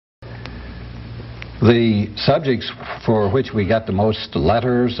The subjects for which we got the most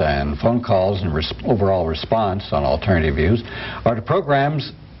letters and phone calls and overall response on Alternative Views are the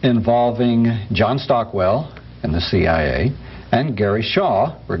programs involving John Stockwell and the CIA and Gary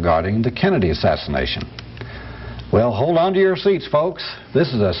Shaw regarding the Kennedy assassination. Well, hold on to your seats, folks. This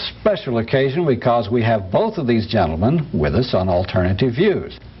is a special occasion because we have both of these gentlemen with us on Alternative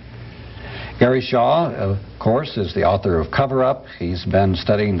Views. Gary Shaw, of course, is the author of Cover Up. He's been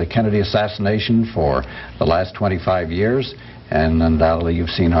studying the Kennedy assassination for the last 25 years, and undoubtedly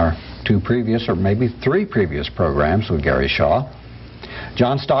you've seen our two previous, or maybe three previous programs with Gary Shaw.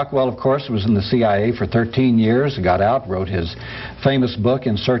 John Stockwell, of course, was in the CIA for 13 years, got out, wrote his famous book,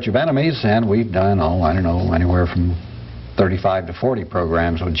 In Search of Enemies, and we've done, I don't know, anywhere from 35 to 40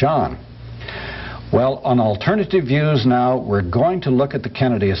 programs with John. Well, on Alternative Views now, we're going to look at the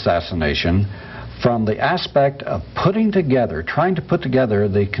Kennedy assassination from the aspect of trying to put together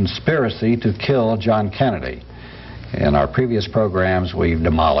the conspiracy to kill John Kennedy. In our previous programs, we've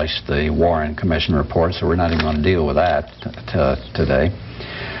demolished the Warren Commission report, so we're not even going to deal with that today.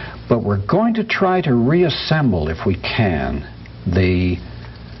 But we're going to try to reassemble, if we can, the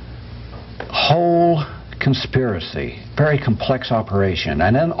whole conspiracy, very complex operation,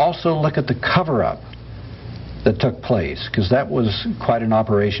 and then also look at the cover-up that took place, because that was quite an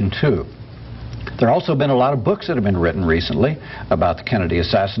operation too. There have also been a lot of books that have been written recently about the Kennedy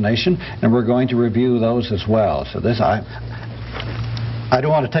assassination, and we're going to review those as well. So I don't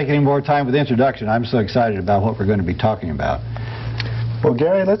want to take any more time with the introduction. I'm so excited about what we're going to be talking about. Well,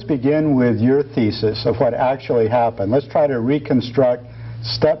 Gary, let's begin with your thesis of what actually happened. Let's try to reconstruct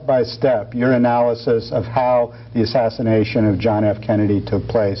step by step your analysis of how the assassination of John F. Kennedy took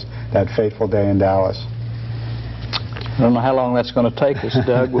place that fateful day in Dallas. I don't know how long that's going to take us,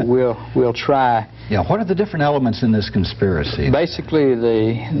 Doug, but we'll try. Yeah, what are the different elements in this conspiracy? Basically,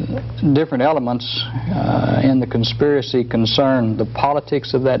 the different elements in the conspiracy concern the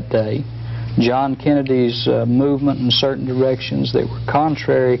politics of that day, John Kennedy's movement in certain directions that were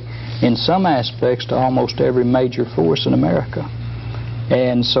contrary in some aspects to almost every major force in America.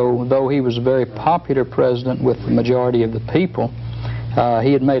 And so, though he was a very popular president with the majority of the people,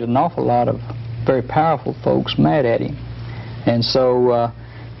 he had made an awful lot of very powerful folks mad at him. And so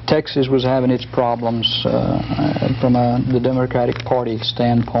Texas was having its problems from the Democratic Party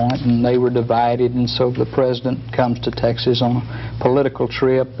standpoint, and they were divided, and so the president comes to Texas on a political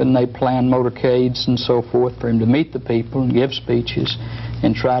trip, and they plan motorcades and so forth for him to meet the people and give speeches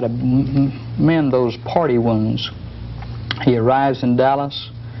and try to mend those party wounds. He arrives in Dallas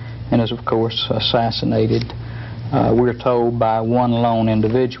and is, of course, assassinated, we're told, by one lone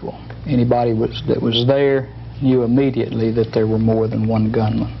individual. Anybody that was there knew immediately that there were more than one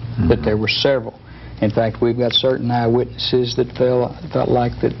gunman, that there were several. In fact, we've got certain eyewitnesses that felt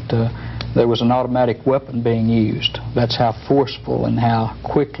like that there was an automatic weapon being used. That's how forceful and how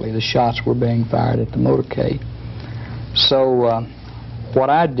quickly the shots were being fired at the motorcade. So what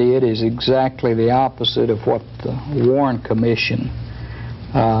I did is exactly the opposite of what the Warren Commission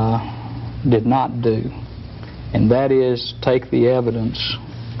did not do, and that is take the evidence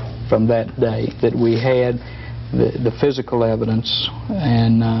from that day that we had, the physical evidence,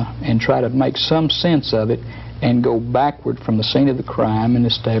 and try to make some sense of it and go backward from the scene of the crime and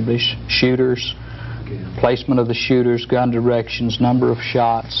establish shooters, placement of the shooters, gun directions, number of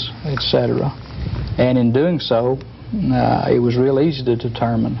shots, etc. And in doing so, it was real easy to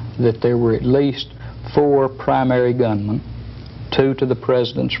determine that there were at least 4 primary gunmen, 2 to the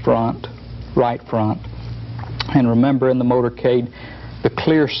president's front, right front. And remember, in the motorcade, the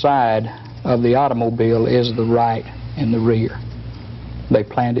clear side of the automobile is the right and the rear. They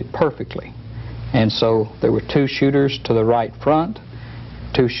planned it perfectly. And so there were 2 shooters to the right front,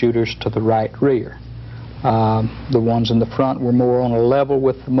 2 shooters to the right rear. The ones in the front were more on a level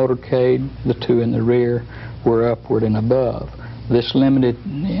with the motorcade. The 2 in the rear were upward and above. This limited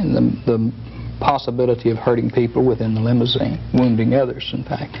the possibility of hurting people within the limousine, wounding others, in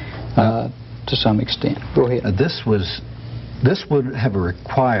fact, to some extent. Go ahead. This would have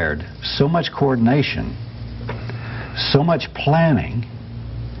required so much coordination, so much planning,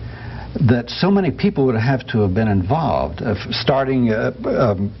 that so many people would have to have been involved, starting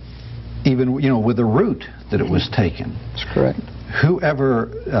even with the route that it was taken. That's correct.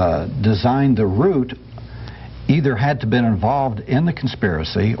 Whoever designed the route either had to have been involved in the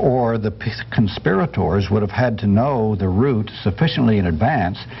conspiracy, or the conspirators would have had to know the route sufficiently in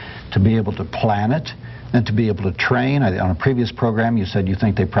advance to be able to plan it and to be able to train. On a previous program you said you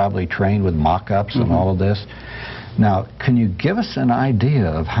think they probably trained with mock-ups and all of this. Now, can you give us an idea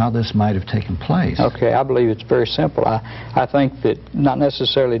of how this might have taken place? Okay, I believe it's very simple. I think that not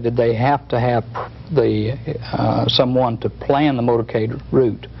necessarily did they have to have someone to plan the motorcade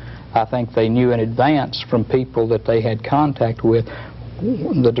route. I think they knew in advance from people that they had contact with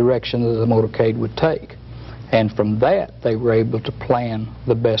the direction that the motorcade would take. And from that, they were able to plan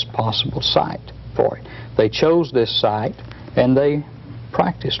the best possible site for it. They chose this site and they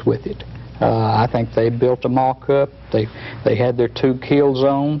practiced with it. I think they built a mock-up. They had their 2 kill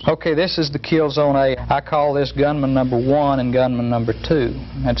zones. Okay, this is the kill zone A. I call this gunman number 1 and gunman number 2.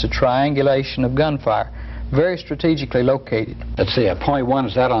 That's a triangulation of gunfire, very strategically located. Let's see, point 1,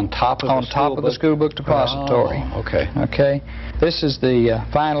 is that on top of the school book? On top of the school book depository. Oh, okay. Okay. This is the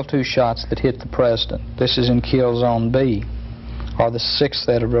final 2 shots that hit the president. This is in kill zone B, or the 6th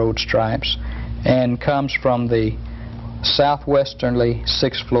set of road stripes, and comes from the southwesternly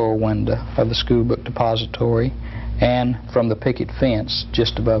 6th floor window of the school book depository and from the picket fence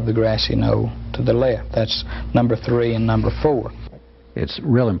just above the grassy knoll to the left. That's number 3 and number 4. It's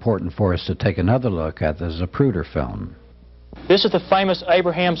real important for us to take another look at the Zapruder film. This is the famous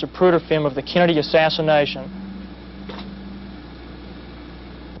Abraham Zapruder film of the Kennedy assassination.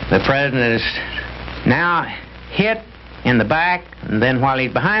 The president is now hit in the back, and then while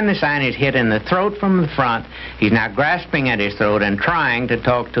he's behind the sign, he's hit in the throat from the front. He's now grasping at his throat and trying to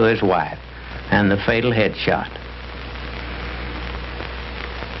talk to his wife, and the fatal headshot.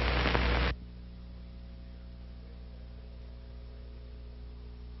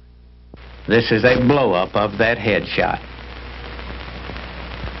 This is a blow-up of that headshot.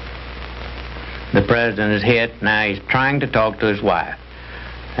 The president is hit, now he's trying to talk to his wife,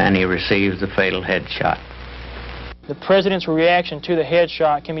 and he receives the fatal headshot. The president's reaction to the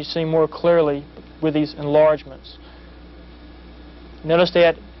headshot can be seen more clearly with these enlargements. Notice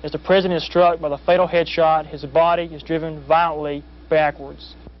that as the president is struck by the fatal headshot, his body is driven violently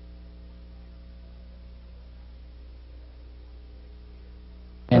backwards.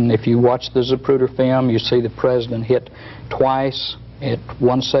 And if you watch the Zapruder film, you see the president hit twice at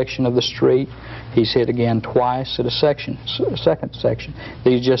one section of the street. He's hit again twice at a second section.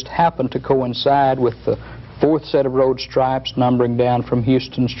 These just happen to coincide with the 4th set of road stripes numbering down from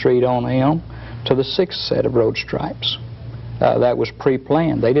Houston Street on Elm to the 6th set of road stripes. That was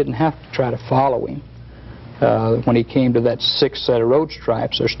pre-planned. They didn't have to try to follow him. When he came to that 6th set of road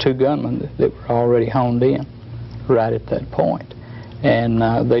stripes, there's 2 gunmen that were already honed in right at that point.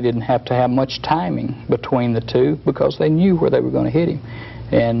 And they didn't have to have much timing between the 2 because they knew where they were going to hit him.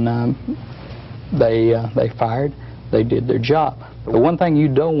 And they fired. They did their job. The one thing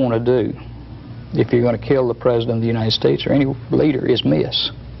you don't want to do if you're going to kill the President of the United States or any leader is miss.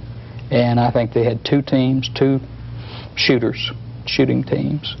 And I think they had 2 teams, 2 shooting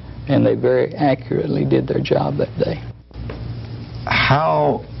teams, and they very accurately did their job that day.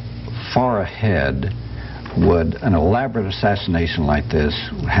 How far ahead would an elaborate assassination like this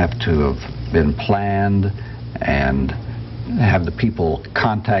have to have been planned and have the people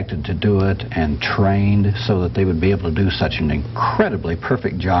contacted to do it and trained so that they would be able to do such an incredibly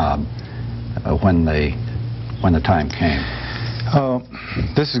perfect job when the time came?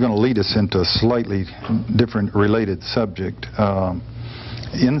 This is going to lead us into a slightly different related subject.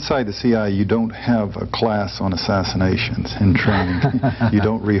 Inside the CIA, you don't have a class on assassinations in training. You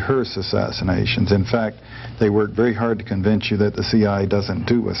don't rehearse assassinations. In fact, they work very hard to convince you that the CIA doesn't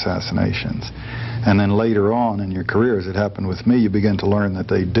do assassinations. And then later on in your career, as it happened with me, you begin to learn that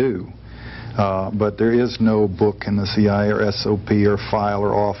they do. But there is no book in the CIA or SOP or file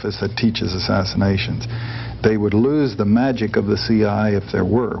or office that teaches assassinations. They would lose the magic of the CIA if there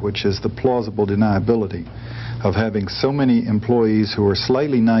were, which is the plausible deniability of having so many employees who are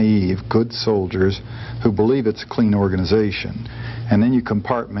slightly naive, good soldiers, who believe it's a clean organization. And then you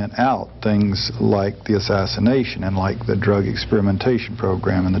compartment out things like the assassination and like the drug experimentation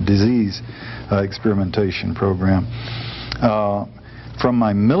program and the disease experimentation program. From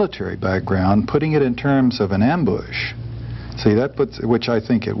my military background, putting it in terms of an ambush, see, that puts, which I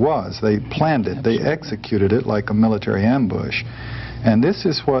think it was. They planned it. They executed it like a military ambush. And this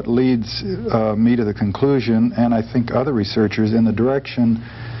is what leads me to the conclusion, and I think other researchers, in the direction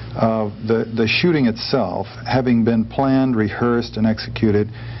of the shooting itself having been planned, rehearsed, and executed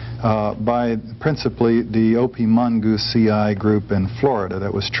by principally the O.P. Mongoose CI group in Florida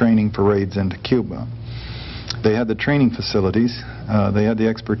that was training for raids into Cuba. They had the training facilities, they had the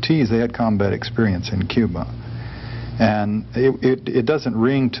expertise, they had combat experience in Cuba. And it doesn't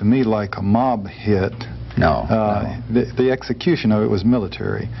ring to me like a mob hit. No. The execution of it was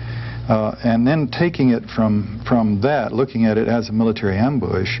military. And then taking it from that, looking at it as a military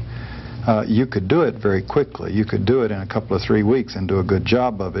ambush, you could do it very quickly. You could do it in a couple of 3 weeks and do a good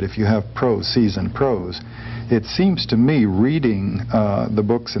job of it if you have pros, seasoned pros. It seems to me, reading the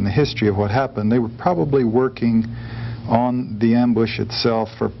books and the history of what happened, they were probably working on the ambush itself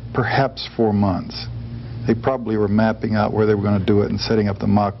for perhaps 4 months. They probably were mapping out where they were going to do it and setting up the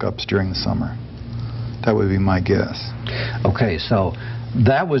mock-ups during the summer. That would be my guess. Okay, so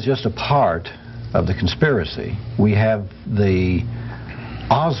that was just a part of the conspiracy. We have the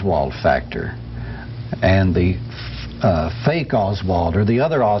Oswald factor and the fake Oswald, or the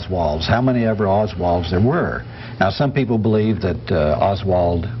other Oswalds, how many ever Oswalds there were. Now, some people believe that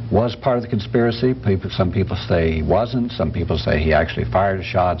Oswald was part of the conspiracy. Some people say he wasn't. Some people say he actually fired a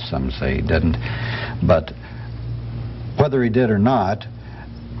shot. Some say he didn't. But whether he did or not,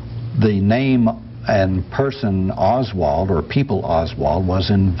 the name and person Oswald, or people Oswald, was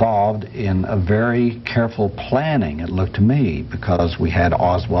involved in a very careful planning, it looked to me, because we had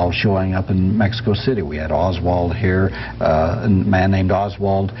Oswald showing up in Mexico City. We had Oswald here, a man named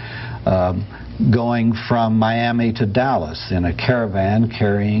Oswald going from Miami to Dallas in a caravan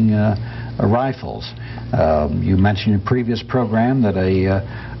carrying rifles. You mentioned in your previous program that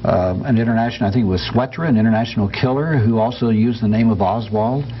an international, I think it was Swetra, an international killer, who also used the name of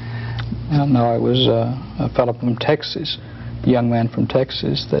Oswald. No, it was a fellow from Texas, a young man from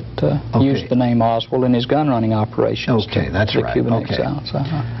Texas that used the name Oswald in his gun running operations. Okay, that's right. Cuban okay. exiles.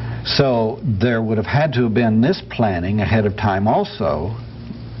 So there would have had to have been this planning ahead of time also,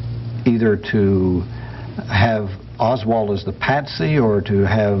 either to have Oswald as the patsy or to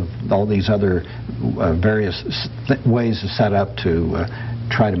have all these other various ways set up to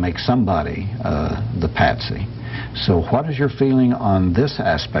try to make somebody the patsy. So what is your feeling on this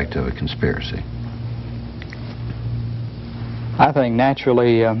aspect of a conspiracy? I think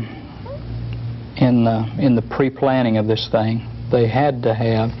naturally in the pre-planning of this thing, they had to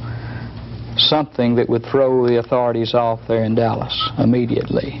have something that would throw the authorities off there in Dallas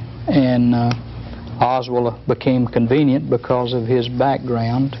immediately. And Oswald became convenient because of his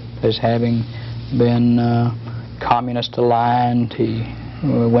background as having been communist aligned. He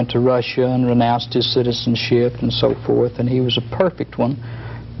went to Russia and renounced his citizenship and so forth, and he was a perfect one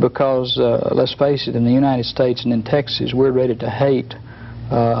because, let's face it, in the United States and in Texas, we're ready to hate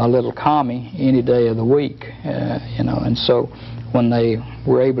a little commie any day of the week, you know. And so when they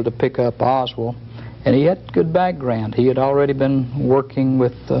were able to pick up Oswald, and he had good background. He had already been working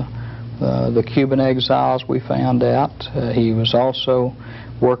with the Cuban exiles, we found out. He was also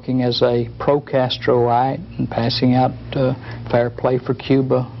working as a pro-Castroite and passing out fair play for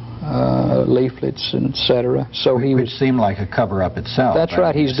Cuba leaflets, etc. So he Which seemed like a cover-up itself. That's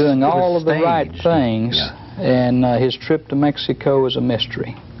right. He's doing all of the right things, and his trip to Mexico is a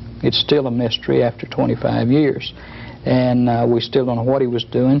mystery. It's still a mystery after 25 years, and we still don't know what he was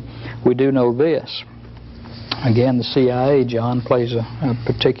doing. We do know this. Again, the CIA, John, plays a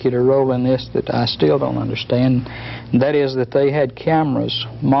particular role in this that I still don't understand. And that is that they had cameras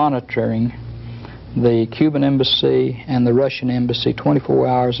monitoring the Cuban embassy and the Russian embassy 24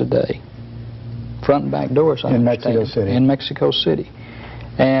 hours a day. Front and back doors, I understand. In Mexico City. In Mexico City.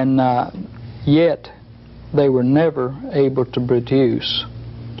 And yet, they were never able to produce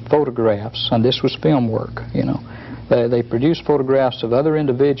photographs, and this was film work, you know. They produced photographs of other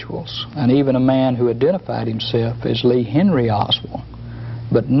individuals, and even a man who identified himself as Lee Henry Oswald,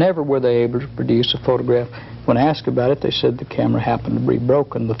 but never were they able to produce a photograph. When asked about it, they said the camera happened to be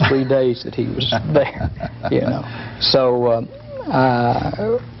broken the 3 days that he was there, you know. So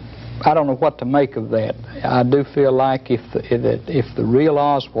I don't know what to make of that. I do feel like if the real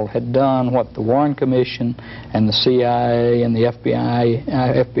Oswald had done what the Warren Commission and the CIA and the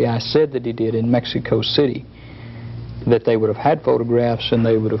FBI said that he did in Mexico City, that they would have had photographs and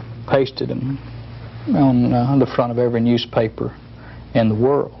they would have pasted them on the front of every newspaper in the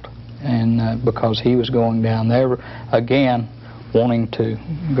world. And because he was going down there, again, wanting to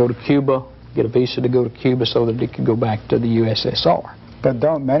go to Cuba, get a visa to go to Cuba so that he could go back to the USSR. But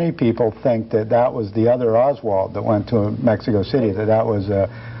don't many people think that that was the other Oswald that went to Mexico City, that that was a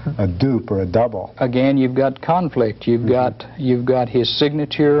dupe or a double? Again, you've got conflict. You've got his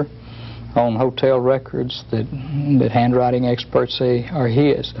signature on hotel records that handwriting experts say are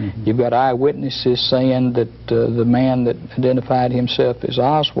his. You've got eyewitnesses saying that the man that identified himself as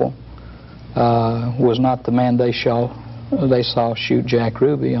Oswald was not the man they saw shoot Jack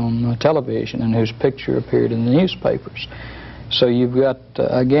Ruby on television and whose picture appeared in the newspapers. So you've got,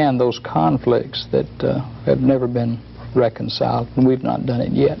 again, those conflicts that have never been reconciled, and we've not done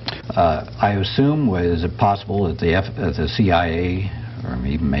it yet. I assume, is it possible that the CIA or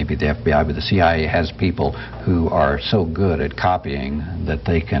even maybe the FBI, but the CIA has people who are so good at copying that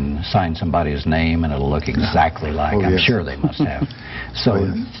they can sign somebody's name and it'll look exactly like. I'm sure they must have.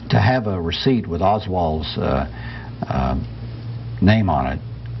 So to have a receipt with Oswald's name on it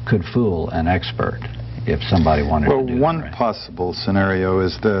could fool an expert if somebody wanted to do that. Well, one possible scenario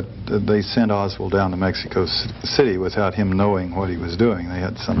is that they sent Oswald down to Mexico City without him knowing what he was doing. They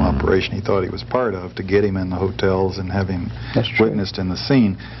had some operation he thought he was part of to get him in the hotels and have him witnessed in the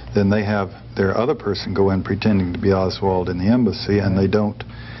scene. Then they have their other person go in pretending to be Oswald in the embassy, and they don't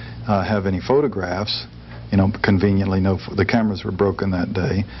have any photographs. You know, conveniently, the cameras were broken that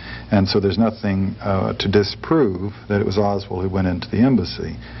day, and so there's nothing to disprove that it was Oswald who went into the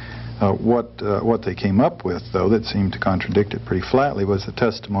embassy. What they came up with, though, that seemed to contradict it pretty flatly was the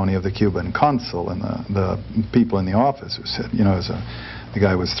testimony of the Cuban consul and the people in the office who said, you know, the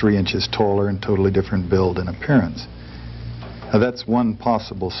guy was 3 inches taller and totally different build and appearance. That's one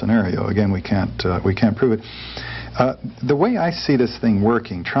possible scenario. Again, we can't prove it. The way I see this thing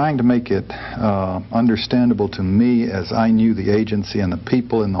working, trying to make it understandable to me as I knew the agency and the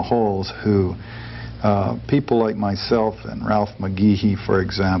people in the halls who, people like myself and Ralph McGehee, for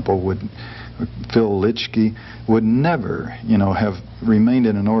example, Phil Litchke, would never, you know, have remained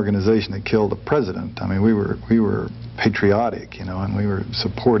in an organization that killed the president. I mean, we were patriotic, you know, and we were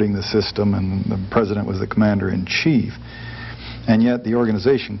supporting the system, and the president was the commander-in-chief. And yet the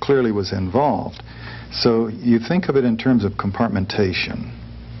organization clearly was involved. So you think of it in terms of compartmentation.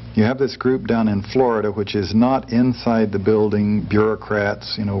 You have this group down in Florida, which is not inside the building,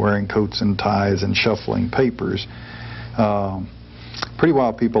 bureaucrats, you know, wearing coats and ties and shuffling papers. Pretty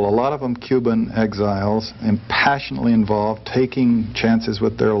wild people, a lot of them Cuban exiles, and passionately involved, taking chances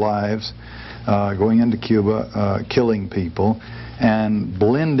with their lives, going into Cuba, killing people, and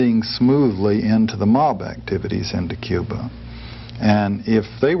blending smoothly into the mob activities into Cuba. And if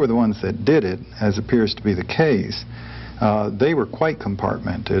they were the ones that did it, as appears to be the case, they were quite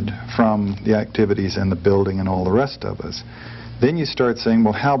compartmented from the activities in the building and all the rest of us. Then you start saying,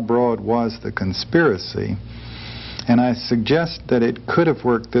 well, how broad was the conspiracy? And I suggest that it could have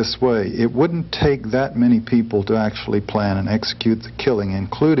worked this way. It wouldn't take that many people to actually plan and execute the killing,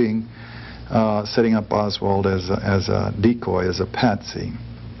 including setting up Oswald as a decoy, as a patsy.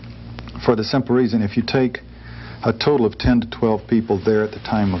 For the simple reason, if you take a total of 10 to 12 people there at the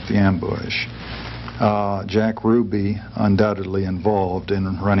time of the ambush, Jack Ruby undoubtedly involved in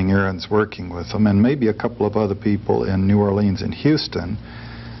running errands, working with them, and maybe a couple of other people in New Orleans and Houston,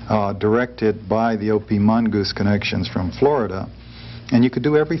 directed by the O.P. Mongoose connections from Florida, and you could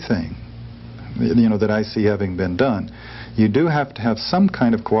do everything, you know, that I see having been done. You do have to have some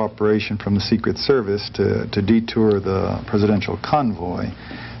kind of cooperation from the Secret Service to detour the presidential convoy.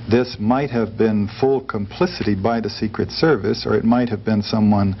 This might have been full complicity by the Secret Service, or it might have been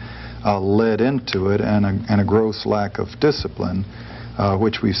someone led into it, and a gross lack of discipline,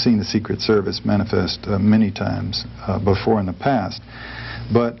 which we've seen the Secret Service manifest many times before in the past.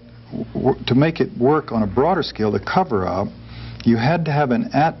 But to make it work on a broader scale, the cover-up, you had to have an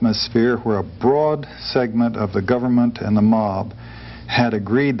atmosphere where a broad segment of the government and the mob had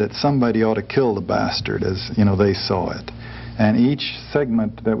agreed that somebody ought to kill the bastard, as you know, they saw it. And each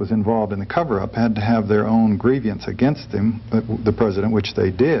segment that was involved in the cover-up had to have their own grievance against him, the president, which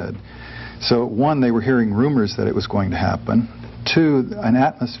they did. So, one, they were hearing rumors that it was going to happen. Two, an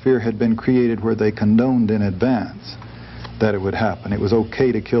atmosphere had been created where they condoned in advance that it would happen. It was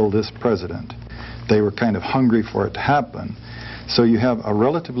okay to kill this president. They were kind of hungry for it to happen. So you have a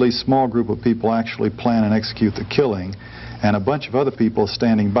relatively small group of people actually plan and execute the killing, and a bunch of other people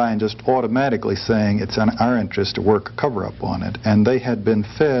standing by and just automatically saying it's in our interest to work a cover-up on it. And they had been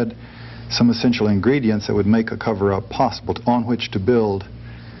fed some essential ingredients that would make a cover-up possible, on which to build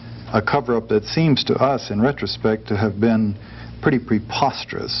a cover-up that seems to us, in retrospect, to have been pretty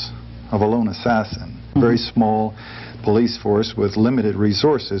preposterous, of a lone assassin. Very small police force with limited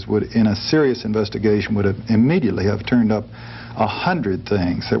resources would, in a serious investigation, would have immediately have turned up 100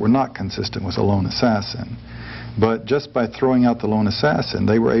 things that were not consistent with a lone assassin. But just by throwing out the lone assassin,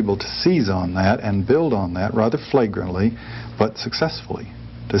 they were able to seize on that and build on that rather flagrantly, but successfully,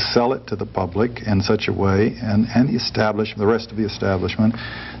 to sell it to the public in such a way, and the rest of the establishment,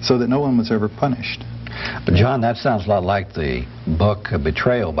 so that no one was ever punished. But John, that sounds a lot like the book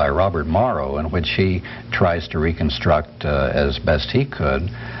Betrayal by Robert Morrow, in which he tries to reconstruct as best he could,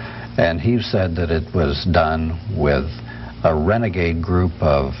 and he said that it was done with a renegade group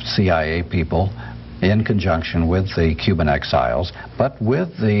of CIA people in conjunction with the Cuban exiles, but with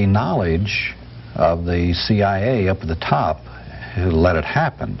the knowledge of the CIA up at the top who let it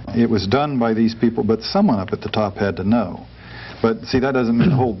happen. It was done by these people, but someone up at the top had to know. But see, that doesn't mean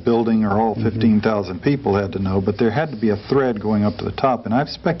the whole building or all 15,000 people had to know, but there had to be a thread going up to the top, and I've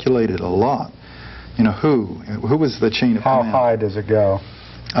speculated a lot. You know, who was the chain of command? How high does it go?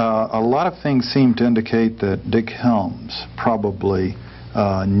 A lot of things seem to indicate that Dick Helms probably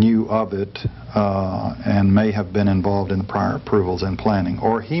knew of it and may have been involved in the prior approvals and planning,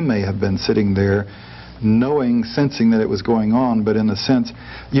 or he may have been sitting there knowing, sensing that it was going on, but in the sense,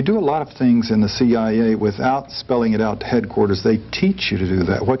 you do a lot of things in the CIA without spelling it out to headquarters. They teach you to do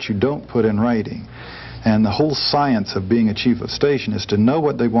that, what you don't put in writing. And the whole science of being a chief of station is to know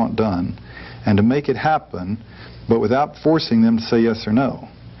what they want done and to make it happen, but without forcing them to say yes or no.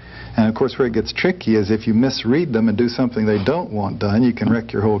 And of course, where it gets tricky is if you misread them and do something they don't want done, you can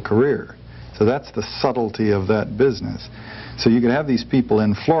wreck your whole career. So that's the subtlety of that business. So you could have these people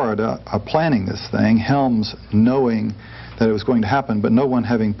in Florida planning this thing, Helms knowing that it was going to happen, but no one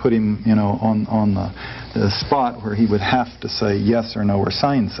having put him, you know, on the spot where he would have to say yes or no or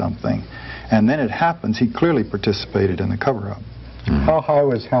sign something. And then it happens, he clearly participated in the cover-up. How high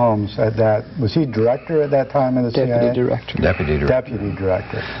was Helms at that? Was he director at that time of the CIA? Deputy director. Deputy director. Deputy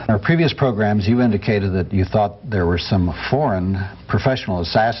director. In our previous programs, you indicated that you thought there were some foreign professional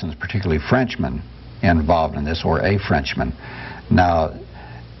assassins, particularly Frenchmen, involved in this, or a Frenchman. Now,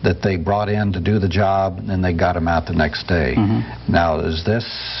 that they brought in to do the job, and then they got him out the next day. Now,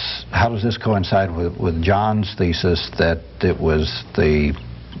 how does this coincide with John's thesis that it was the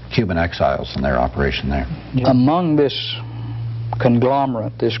Cuban exiles and their operation there? Among this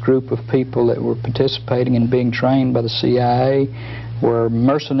conglomerate, this group of people that were participating in being trained by the CIA, were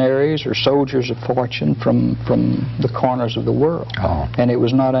mercenaries or soldiers of fortune from the corners of the world. And it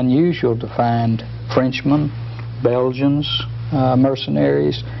was not unusual to find Frenchmen, Belgians,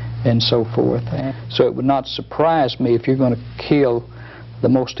 mercenaries, and so forth. So it would not surprise me if you're going to kill the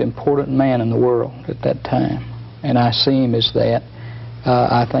most important man in the world at that time, and I see him as that,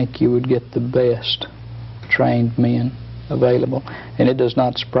 I think you would get the best trained men available. And it does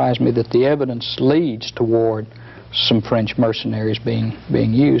not surprise me that the evidence leads toward some French mercenaries being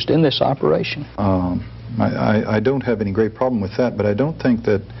used in this operation. I don't have any great problem with that, but I don't think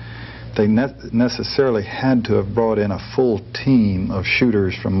that they necessarily had to have brought in a full team of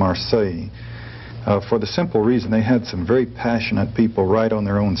shooters from Marseille, for the simple reason they had some very passionate people right on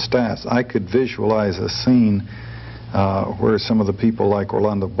their own staffs. I could visualize a scene where some of the people like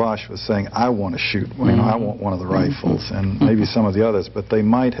Orlando Bosch was saying, I want to shoot, you know, I want one of the rifles, and maybe some of the others, but they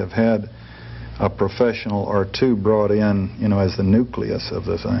might have had a professional or two brought in, you know, as the nucleus of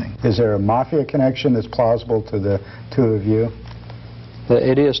the thing. Is there a mafia connection that's plausible to the two of you?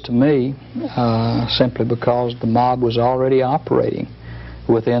 It is to me, simply because the mob was already operating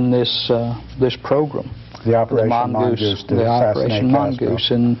within this this program. The Operation Mongoose. The Operation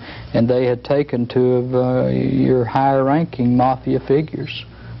Mongoose, and they had taken two of your higher-ranking mafia figures,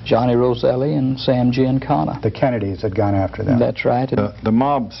 Johnny Roselli and Sam Giancana. The Kennedys had gone after them. That's right. The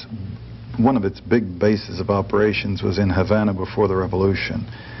mob's, one of its big bases of operations was in Havana before the revolution.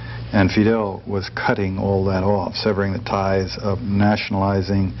 And Fidel was cutting all that off, severing the ties, of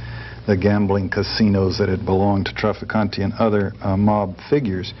nationalizing the gambling casinos that had belonged to Trafficante and other mob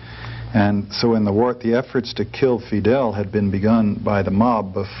figures. And so in the war, the efforts to kill Fidel had been begun by the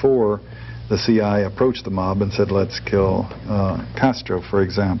mob before the CIA approached the mob and said, let's kill Castro, for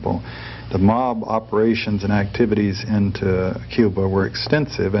example. The mob operations and activities into Cuba were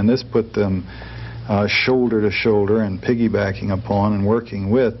extensive, and this put them shoulder to shoulder and piggybacking upon and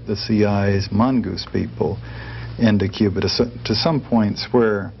working with the CIA's mongoose people into Cuba to some points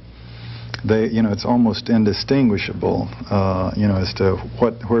where they, you know, it's almost indistinguishable, you know, as to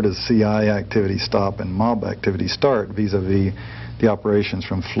where does CIA activity stop and mob activity start vis-a-vis the operations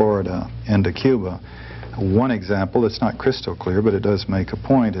from Florida into Cuba. One example that's not crystal clear, but it does make a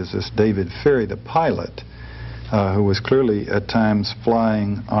point, is this David Ferry, the pilot, who was clearly at times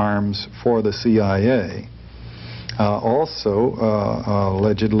flying arms for the CIA. Also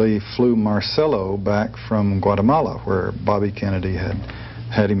allegedly flew Marcelo back from Guatemala, where Bobby Kennedy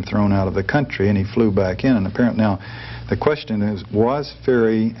had him thrown out of the country, and he flew back in. And apparently, now the question is, was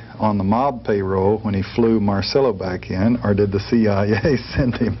Ferry on the mob payroll when he flew Marcelo back in, or did the CIA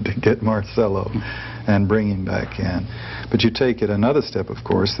send him to get Marcelo and bring him back in? But you take it another step, of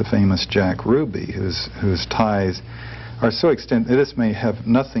course, the famous Jack Ruby, whose ties are so extensive. This may have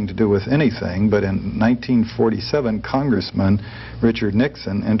nothing to do with anything, but in 1947, Congressman Richard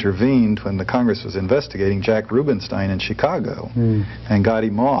Nixon intervened when the Congress was investigating Jack Rubenstein in Chicago and got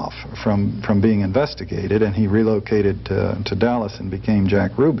him off from being investigated, and he relocated to Dallas and became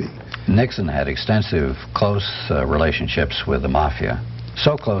Jack Ruby. Nixon had extensive, close relationships with the mafia.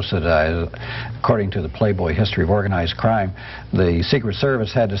 so close that, according to the Playboy History of Organized Crime, the Secret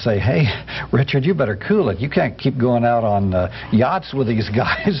Service had to say, "Hey, Richard, you better cool it. You can't keep going out on yachts with these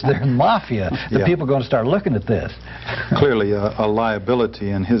guys. They're mafia. The people are going to start looking at this." Clearly a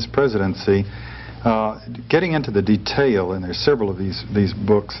liability in his presidency. Getting into the detail, and there's several of these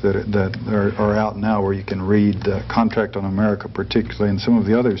books that are out now where you can read Contract on America particularly, and some of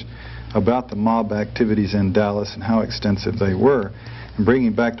the others about the mob activities in Dallas and how extensive they were. And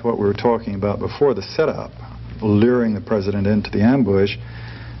bringing back to what we were talking about before, the setup, luring the president into the ambush,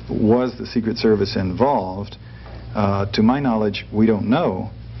 was the Secret Service involved? To my knowledge, we don't know.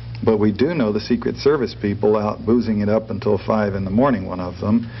 But we do know the Secret Service people out boozing it up until 5 in the morning, one of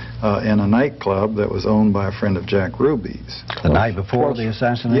them, in a nightclub that was owned by a friend of Jack Ruby's. The night before the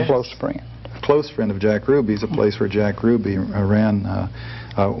assassination? Yes. Close friend. Close friend of Jack Ruby's, a place where Jack Ruby ran,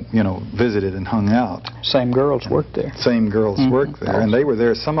 visited and hung out. Same girls worked there. Same girls worked there. And they were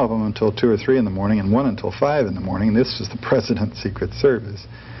there, some of them until 2 or 3 in the morning, and one until 5 in the morning. And this was the President's Secret Service.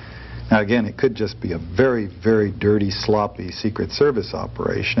 Now, again, it could just be a very, very dirty, sloppy Secret Service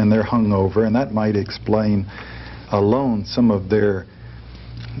operation, and they're hungover, and that might explain alone some of their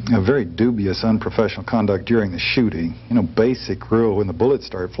very dubious, unprofessional conduct during the shooting. You know, basic rule, when the bullets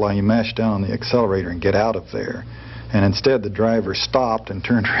start flying, you mash down on the accelerator and get out of there. And instead, the driver stopped and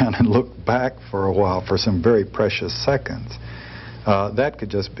turned around and looked back for a while for some very precious seconds. That could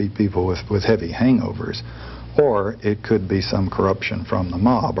just be people with heavy hangovers. Or it could be some corruption from the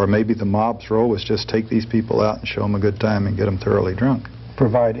mob. Or maybe the mob's role was just take these people out and show them a good time and get them thoroughly drunk.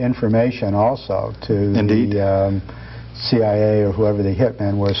 Provide information also to the CIA or whoever the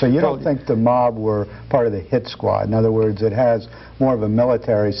hitmen were. So you don't think the mob were part of the hit squad? In other words, it has more of a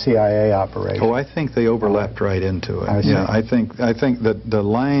military CIA operation. Oh, I think they overlapped right into it. I see. Yeah, I think that the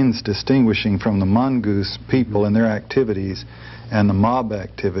lines distinguishing from the mongoose people and their activities and the mob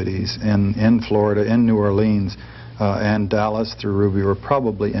activities in Florida, in New Orleans, and Dallas through Ruby were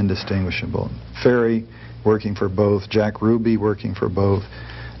probably indistinguishable. Ferry working for both, Jack Ruby working for both,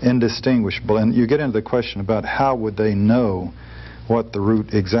 indistinguishable. And you get into the question about how would they know what the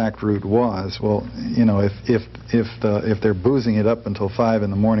exact route was. Well, you know, if they're boozing it up until 5 in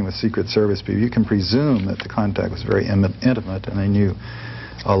the morning with Secret Service people, you can presume that the contact was very intimate and they knew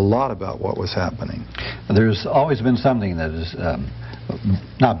a lot about what was happening. There's always been something that has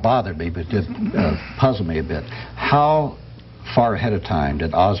not bothered me, but did puzzle me a bit. How far ahead of time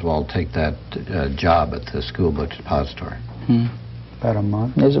did Oswald take that job at the school book depository? About a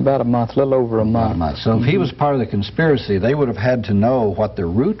month. It was about a month, a little over a month. About a month. So if he was part of the conspiracy, they would have had to know what the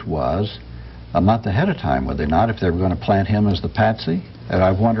route was a month ahead of time, would they not, if they were going to plant him as the patsy? And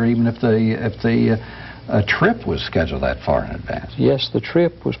I wonder even if the trip was scheduled that far in advance. Yes, the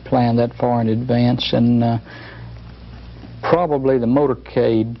trip was planned that far in advance, and probably the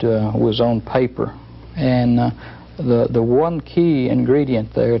motorcade was on paper. And the one key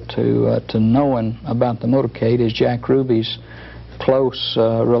ingredient there to knowing about the motorcade is Jack Ruby's close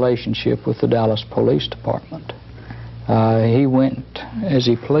relationship with the Dallas Police Department. He went as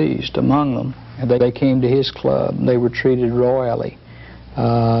he pleased among them. They came to his club. They were treated royally.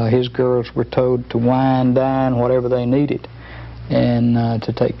 His girls were told to wine, dine, whatever they needed, and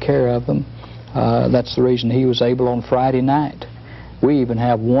to take care of them. That's the reason he was able on Friday night. We even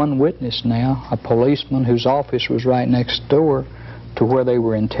have one witness now, a policeman whose office was right next door to where they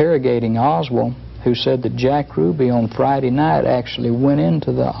were interrogating Oswald, who said that Jack Ruby on Friday night actually went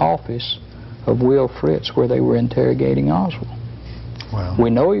into the office of Will Fritz where they were interrogating Oswald. Wow.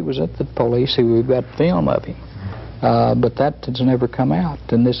 We know he was at the police. We've got film of him. But that has never come out.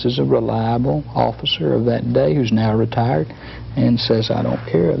 And this is a reliable officer of that day who's now retired and says, I don't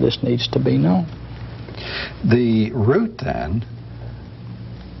care, this needs to be known. The route then,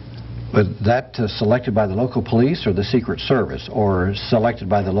 was that selected by the local police or the Secret Service, or selected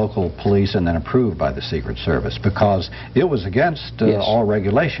by the local police and then approved by the Secret Service? Because it was against Yes. all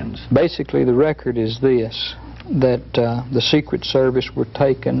regulations. Basically, the record is this, that the Secret Service were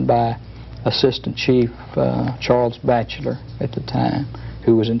taken by Assistant Chief Charles Batchelor at the time,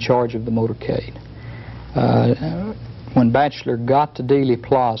 who was in charge of the motorcade. When Batchelor got to Dealey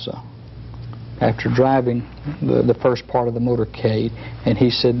Plaza, after driving the first part of the motorcade, and he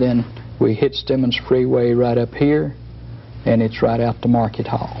said, then we hit Stemmons Freeway right up here, and it's right out to Market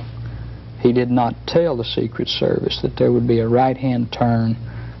Hall. He did not tell the Secret Service that there would be a right-hand turn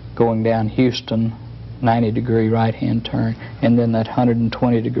going down Houston, 90-degree right-hand turn, and then that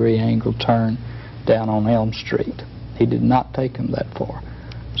 120-degree angle turn down on Elm Street. He did not take him that far.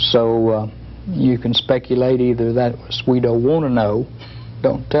 So you can speculate either that was we don't want to know,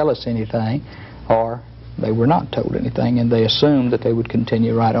 don't tell us anything, or they were not told anything, and they assumed that they would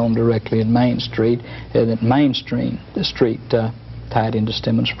continue right on directly in Main Street, and that Main Street, the street tied into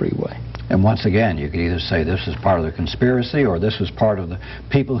Stemmons Freeway. And once again, you could either say this is part of the conspiracy or this was part of the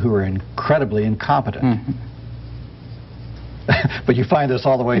people who were incredibly incompetent. Mm-hmm. But you find this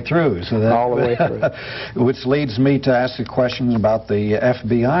all the way through. So that, all the way through. Which leads me to ask a question about the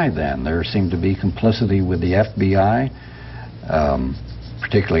FBI then. There seemed to be complicity with the FBI,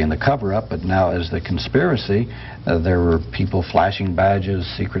 particularly in the cover-up, but now as the conspiracy, there were people flashing badges,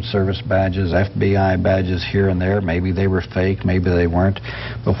 Secret Service badges, FBI badges here and there. Maybe they were fake, maybe they weren't.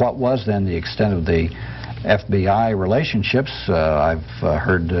 But what was then the extent of the FBI relationships? I've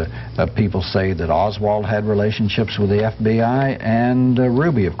heard people say that Oswald had relationships with the FBI, and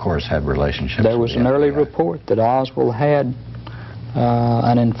Ruby, of course, had relationships There was with the an early FBI. report that Oswald had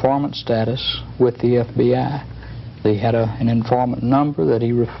an informant status with the FBI. They had an informant number that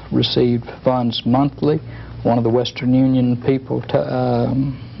he received funds monthly. One of the Western Union people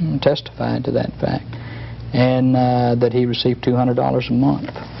testified to that fact, and that he received $200 a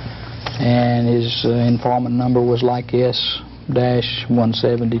month. And his informant number was like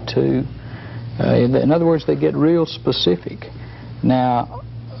S-172. In other words, they get real specific. Now,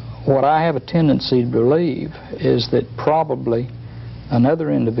 what I have a tendency to believe is that probably another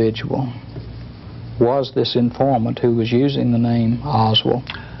individual was this informant who was using the name Oswald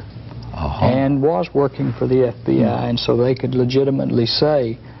and was working for the FBI, and so they could legitimately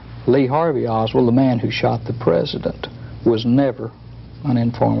say Lee Harvey Oswald, the man who shot the president, was never an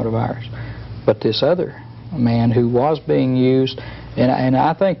informant of ours. But this other man who was being used, and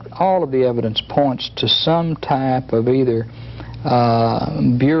I think all of the evidence points to some type of either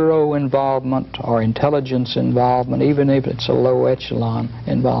bureau involvement or intelligence involvement, even if it's a low echelon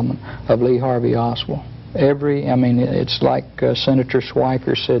involvement of Lee Harvey Oswald. It's like Senator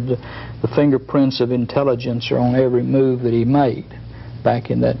Schweiker said, the fingerprints of intelligence are on every move that he made back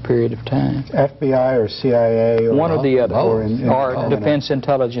in that period of time. FBI or CIA? Or one or the other, or Defense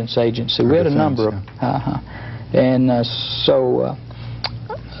Intelligence Agency. We had a number of... So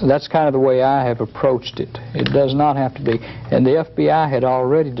that's kind of the way I have approached it. It does not have to be. And the FBI had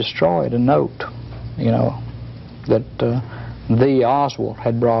already destroyed a note, that the Oswald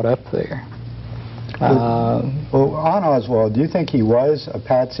had brought up there. Well, on Oswald, do you think he was a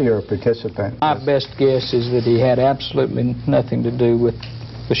patsy or a participant? My best guess is that he had absolutely nothing to do with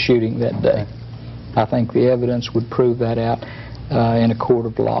the shooting that day. I think the evidence would prove that out in a court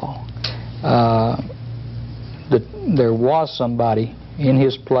of law. That there was somebody in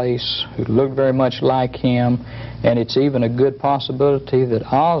his place who looked very much like him, and it's even a good possibility that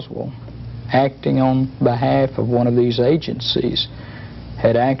Oswald, acting on behalf of one of these agencies,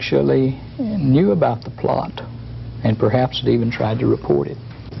 had actually knew about the plot and perhaps had even tried to report it.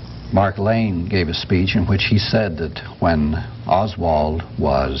 Mark Lane gave a speech in which he said that when Oswald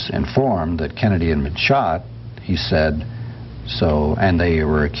was informed that Kennedy had been shot, he said, and they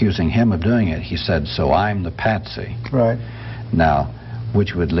were accusing him of doing it, he said, "So I'm the patsy." Right. Now,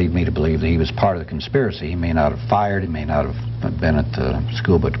 which would lead me to believe that he was part of the conspiracy. He may not have fired, he may not have been at the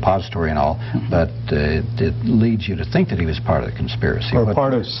school book depository and all, but it leads you to think that he was part of the conspiracy. Or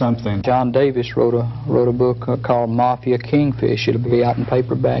part of something. John Davis wrote a book called Mafia Kingfish. It'll be out in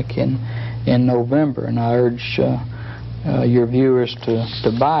paperback in November, and I urge your viewers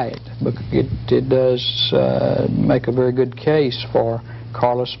to buy it. Because it does make a very good case for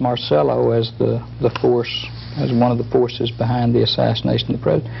Carlos Marcello as as one of the forces behind the assassination of the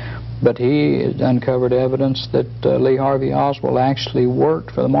president. But he uncovered evidence that Lee Harvey Oswald actually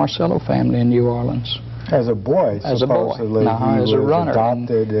worked for the Marcello family in New Orleans. As a boy, as a boy, as a runner.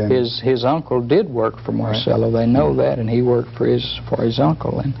 Adopted and his uncle did work for Marcello. Right. They know that, and he worked for his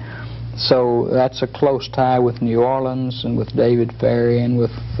uncle. And so that's a close tie with New Orleans and with David Ferry and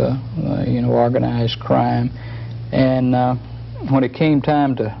with organized crime. And when it came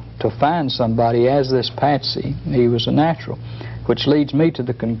time to find somebody as this patsy, he was a natural, which leads me to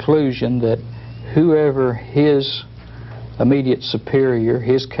the conclusion that whoever his immediate superior,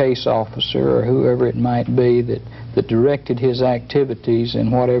 his case officer, or whoever it might be that directed his activities in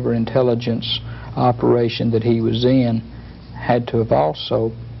whatever intelligence operation that he was in, had to have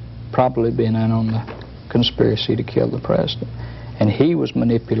also probably been in on the conspiracy to kill the president. And he was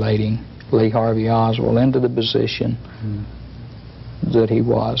manipulating Lee Harvey Oswald into the position that he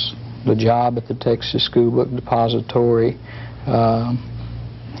was. The job at the Texas School Book Depository,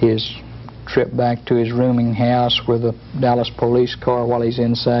 his trip back to his rooming house where the Dallas police car, while he's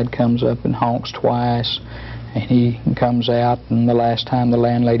inside, comes up and honks twice, and he comes out, and the last time the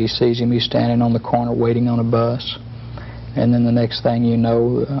landlady sees him, he's standing on the corner waiting on a bus. And then the next thing you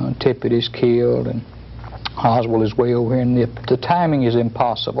know, Tippett is killed, and Oswald is way over here, and the timing is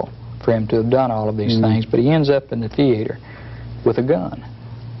impossible for him to have done all of these things, but he ends up in the theater with a gun,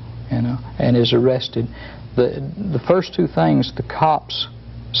 you know, and is arrested. The first two things the cops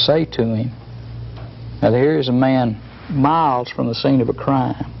say to him, now here is a man miles from the scene of a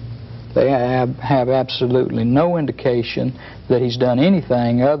crime. They have absolutely no indication that he's done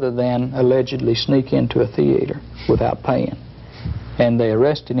anything other than allegedly sneak into a theater without paying. And they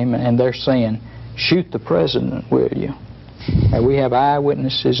arrested him, and they're saying, shoot the president, will you? And we have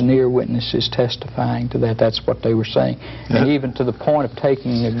eyewitnesses and ear witnesses testifying to that. That's what they were saying. And even to the point of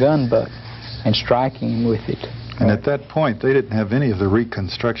taking a gun butt and striking him with it. And at that point, they didn't have any of the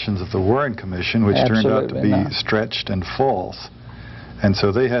reconstructions of the Warren Commission, which turned out to be stretched and false. And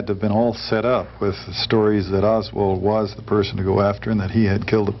so they had to have been all set up with stories that Oswald was the person to go after and that he had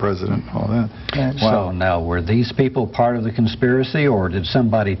killed the president and all that. Wow. So now, were these people part of the conspiracy, or did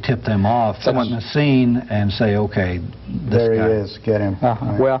somebody tip them off on the scene and say, okay, there he is, get him?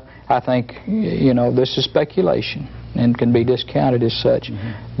 Right. Well, I think, you know, this is speculation and can be discounted as such.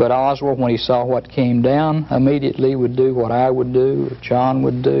 But Oswald, when he saw what came down, immediately would do what I would do, or John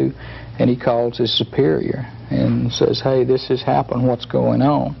would do, and he calls his superior and says, hey, this has happened, what's going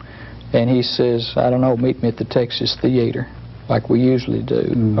on? And he says, I don't know, meet me at the Texas Theater, like we usually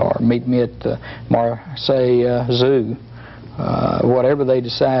do, or meet me at the Marseille Zoo, whatever they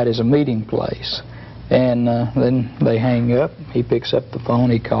decide is a meeting place. And then they hang up, he picks up the phone,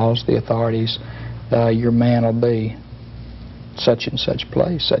 he calls the authorities, your man will be such and such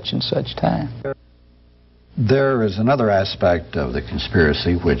place, such and such time. There is another aspect of the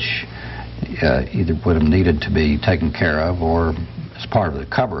conspiracy which either would have needed to be taken care of or as part of the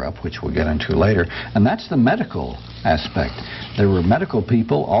cover-up, which we'll get into later, and that's the medical aspect. There were medical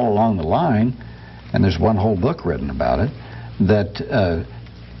people all along the line, and there's one whole book written about it, that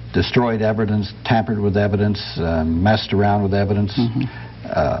destroyed evidence, tampered with evidence, messed around with evidence.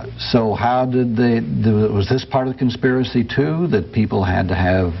 So how did was this part of the conspiracy too, that people had to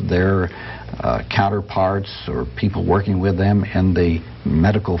have their counterparts or people working with them in the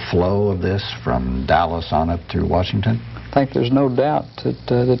medical flow of this from Dallas on up through Washington? I think there's no doubt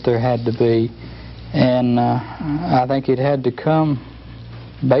that there had to be, and I think it had to come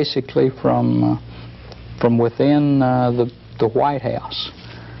basically from within the White House.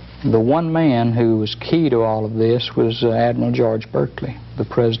 The one man who was key to all of this was Admiral George Berkeley, the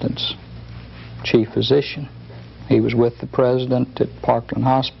president's chief physician. He was with the president at Parkland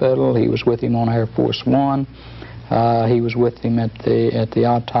Hospital. He was with him on Air Force One. He was with him at the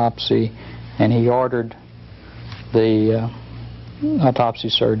autopsy, and he ordered the autopsy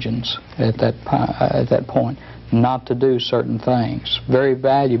surgeons at that point not to do certain things, very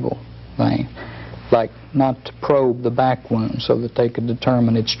valuable things, like not to probe the back wound so that they could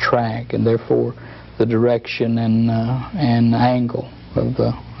determine its track and therefore the direction and angle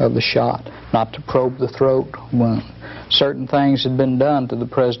of the shot, not to probe the throat wound. Certain things had been done to the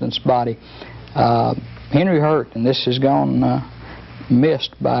president's body. Henry Hurt, and this has gone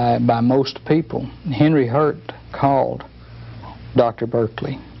missed by most people, Henry Hurt called Dr.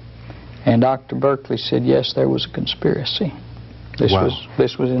 Berkeley, and Dr. Berkeley said, yes, there was a conspiracy. This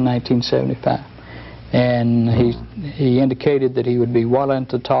was in 1975. And he indicated that he would be willing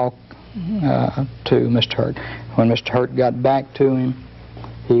to talk to Mr. Hurt. When Mr. Hurt got back to him,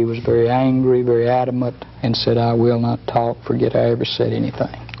 he was very angry, very adamant, and said, I will not talk, forget I ever said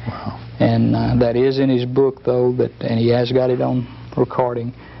anything. Wow. And that is in his book, though, and he has got it on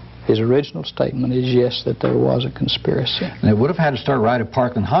recording. His original statement is, yes, that there was a conspiracy. And they would have had to start right at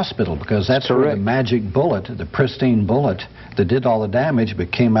Parkland Hospital, because that's where the magic bullet, the pristine bullet that did all the damage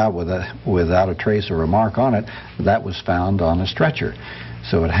but came out without a trace or remark on it, that was found on a stretcher.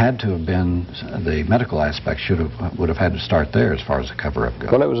 So it had to have been, the medical aspect would have had to start there as far as the cover-up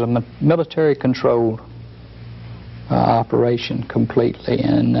goes. Well, it was a military-controlled operation completely,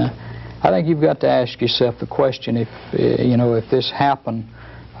 and I think you've got to ask yourself the question: if this happened,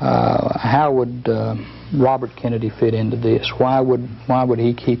 how would Robert Kennedy fit into this? Why would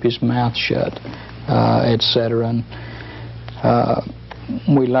he keep his mouth shut, etc.? And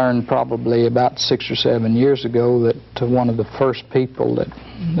we learned probably about 6 or 7 years ago that one of the first people that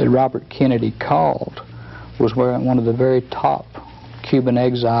Robert Kennedy called was one of the very top Cuban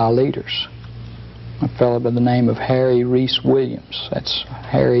exile leaders, a fellow by the name of Harry Reese Williams. That's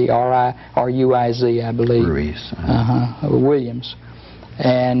Harry, R-I-R-U-I-Z, I believe. Reese. Williams.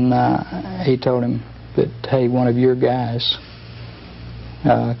 And he told him that, hey, one of your guys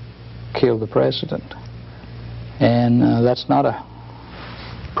killed the president. And that's not a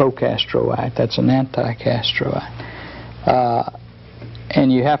pro-Castro act, that's an anti-Castro act.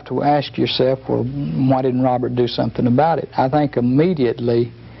 And you have to ask yourself, well, why didn't Robert do something about it? I think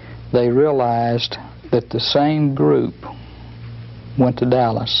immediately they realized that the same group went to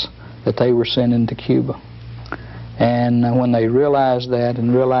Dallas that they were sending to Cuba. And when they realized that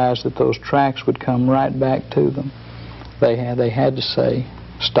and realized that those tracks would come right back to them, they had to say,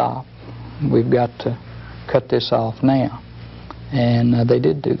 stop. We've got to cut this off now. And they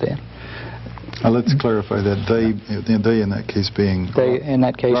did do that. Let's clarify that they in that case being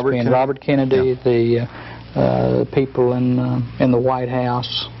Robert Kennedy, yeah. The people in the White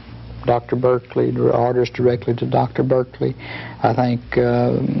House, Dr. Berkeley, orders directly to Dr. Berkeley. I think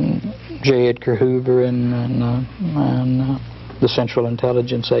J. Edgar Hoover and the Central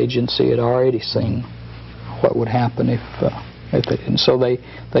Intelligence Agency had already seen what would happen if they didn't. So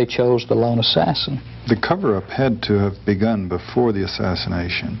they chose the lone assassin. The cover-up had to have begun before the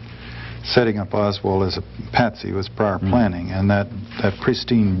assassination. Setting up Oswald as a patsy was prior planning, and that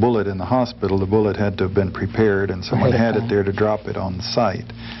pristine bullet in the hospital, the bullet had to have been prepared, and someone had it there to drop it on the site.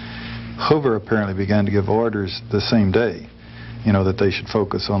 Hoover apparently began to give orders the same day, that they should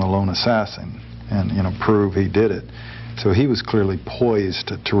focus on the lone assassin and, prove he did it. So he was clearly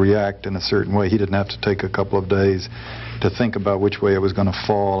poised to react in a certain way. He didn't have to take a couple of days to think about which way it was going to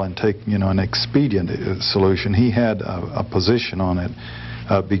fall and take, an expedient solution. He had a position on it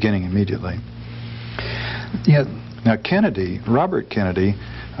beginning immediately. Yeah. Now Kennedy, Robert Kennedy,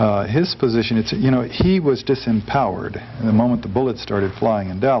 his position, he was disempowered the moment the bullets started flying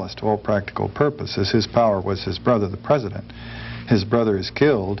in Dallas to all practical purposes. His power was his brother, the president. His brother is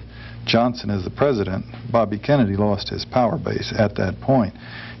killed. Johnson is the president. Bobby Kennedy lost his power base at that point.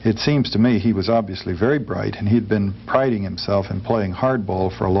 It seems to me he was obviously very bright, and he'd been priding himself in playing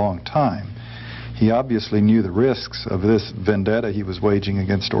hardball for a long time. He obviously knew the risks of this vendetta he was waging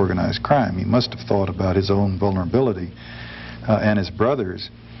against organized crime. He must have thought about his own vulnerability and his brother's.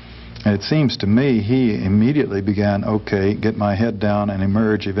 And it seems to me he immediately began, okay, get my head down and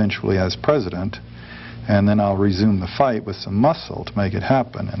emerge eventually as president, and then I'll resume the fight with some muscle to make it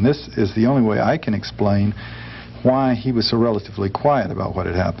happen. And this is the only way I can explain why he was so relatively quiet about what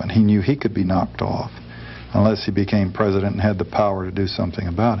had happened. He knew he could be knocked off unless he became president and had the power to do something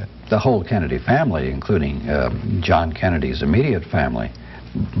about it. The whole Kennedy family, including John Kennedy's immediate family,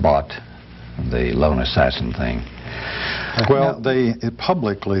 bought the lone assassin thing. Well,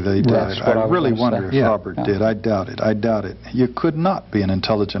 publicly they did. I really wonder if Robert did. I doubt it. I doubt it. You could not be an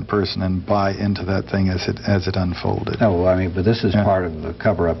intelligent person and buy into that thing as it unfolded. No, I mean, but this is part of the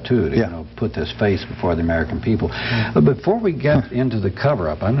cover-up too, to put this face before the American people. But before we get into the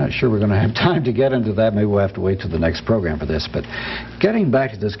cover-up, I'm not sure we're going to have time to get into that. Maybe we'll have to wait till the next program for this. But getting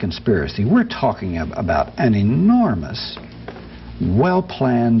back to this conspiracy, we're talking about an enormous,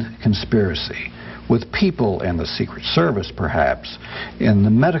 well-planned conspiracy, with people in the Secret Service, perhaps, in the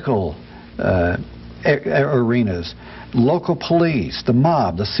medical arenas, local police, the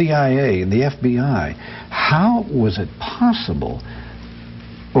mob, the CIA, and the FBI. How was it possible,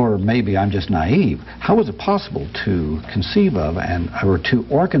 or maybe I'm just naive, how was it possible to conceive of or to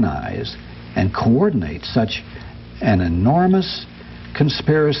organize and coordinate such an enormous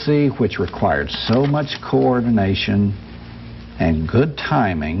conspiracy which required so much coordination and good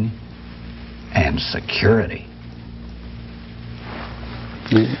timing and security?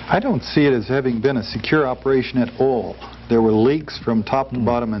 I don't see it as having been a secure operation at all. There were leaks from top to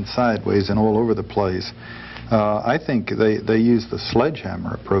bottom and sideways and all over the place. I think they used the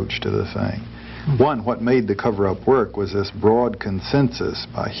sledgehammer approach to the thing. One, what made the cover-up work was this broad consensus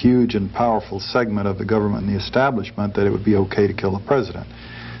by a huge and powerful segment of the government and the establishment that it would be okay to kill the president.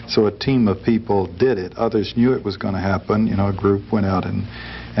 So a team of people did it. Others knew it was going to happen. A group went out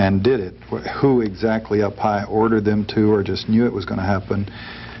and did it. Who exactly up high ordered them to or just knew it was going to happen,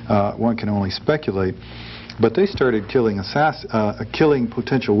 one can only speculate. But they started killing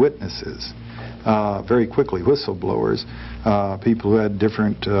potential witnesses very quickly, whistleblowers, people who had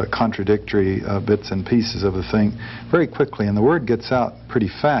different contradictory bits and pieces of the thing very quickly. And the word gets out pretty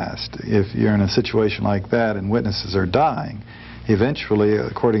fast if you're in a situation like that and witnesses are dying. Eventually,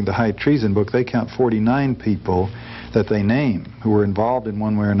 according to the High Treason book, they count 49 people that they name who were involved in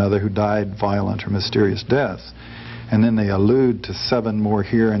one way or another who died violent or mysterious deaths. And then they allude to 7 more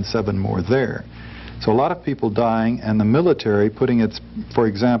here and 7 more there. So a lot of people dying, and the military putting its, for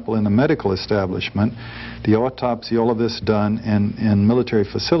example, in the medical establishment, the autopsy, all of this done in military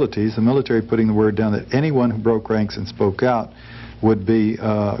facilities, the military putting the word down that anyone who broke ranks and spoke out would be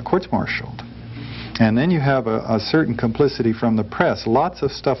courts-martialed. And then you have a certain complicity from the press. Lots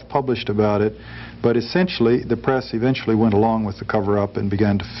of stuff published about it, but essentially the press eventually went along with the cover-up and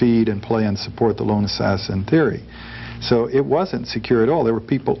began to feed and play and support the lone assassin theory. So it wasn't secure at all. There were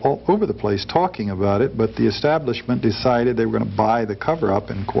people all over the place talking about it, but the establishment decided they were going to buy the cover-up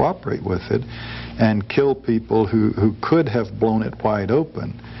and cooperate with it and kill people who could have blown it wide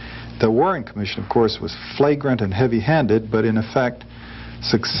open. The Warren Commission, of course, was flagrant and heavy-handed, but in effect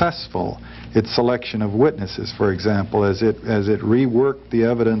successful. Its selection of witnesses, for example, as it reworked the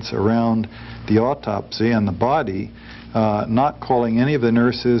evidence around the autopsy and the body, not calling any of the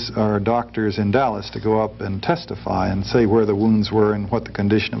nurses or doctors in Dallas to go up and testify and say where the wounds were and what the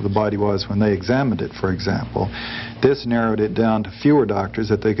condition of the body was when they examined it, for example. This narrowed it down to fewer doctors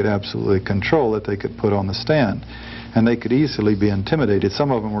that they could absolutely control, that they could put on the stand. And they could easily be intimidated. Some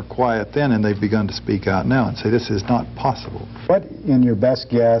of them were quiet then, and they've begun to speak out now and say this is not possible. What, in your best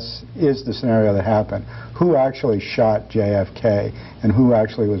guess, is the scenario that happened? Who actually shot JFK, and who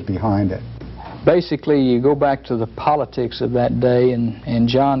actually was behind it? Basically, you go back to the politics of that day, and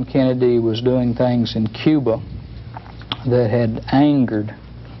John Kennedy was doing things in Cuba that had angered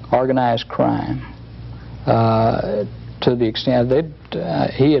organized crime to the extent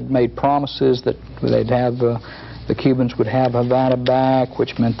that he had made promises that they'd have the Cubans would have Havana back,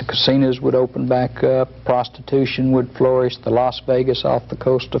 which meant the casinos would open back up, prostitution would flourish, the Las Vegas off the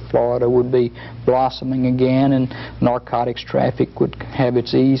coast of Florida would be blossoming again, and narcotics traffic would have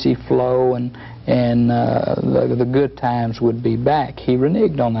its easy flow, and the good times would be back. He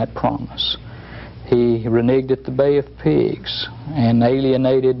reneged on that promise. He reneged at the Bay of Pigs and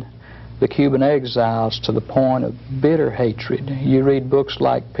alienated the Cuban exiles to the point of bitter hatred. You read books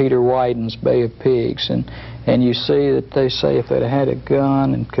like Peter Wyden's Bay of Pigs, and you see that they say if they'd had a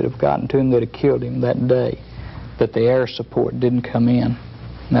gun and could have gotten to him, they'd have killed him that day, that the air support didn't come in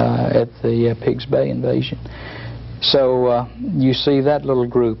at the Pigs Bay invasion. So you see that little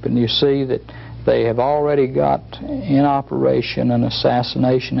group, and you see that they have already got in operation an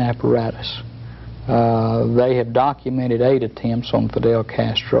assassination apparatus. They have documented 8 attempts on Fidel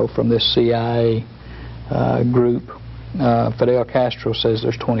Castro from this CIA group. Fidel Castro says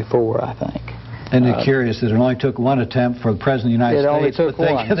there's 24, I think. And it's curious that it only took 1 attempt for the President of the United States. It only took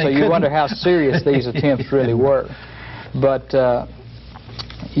 1, so you wonder how serious these attempts really were. But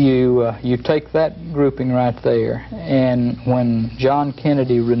you take that grouping right there, and when John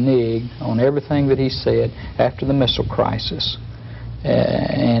Kennedy reneged on everything that he said after the missile crisis,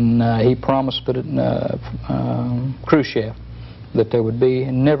 and he promised Khrushchev that there would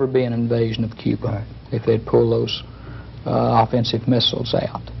never be an invasion of Cuba if they'd pull those offensive missiles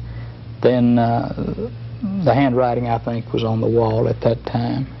out. Then the handwriting, I think, was on the wall at that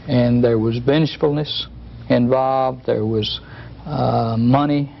time, and there was vengefulness involved, there was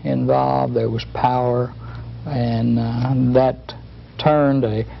money involved, there was power, and that turned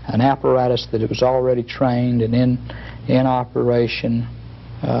an apparatus that it was already trained and in operation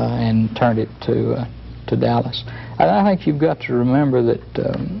and turned it to Dallas. And I think you've got to remember that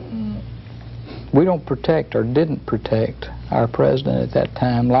we don't protect or didn't protect our president at that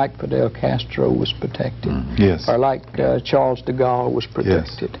time like Fidel Castro was protected, yes, or like Charles de Gaulle was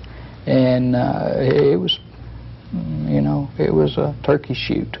protected. Yes. And it was, you know, it was a turkey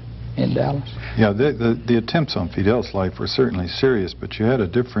shoot in Dallas. Yeah, the attempts on Fidel's life were certainly serious, but you had a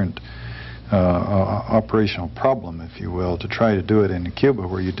different operational problem, if you will, to try to do it in Cuba,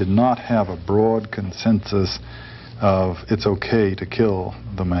 where you did not have a broad consensus of it's okay to kill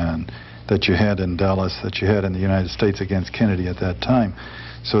the man that you had in Dallas, that you had in the United States against Kennedy at that time.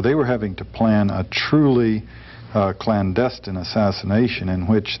 So they were having to plan a truly clandestine assassination in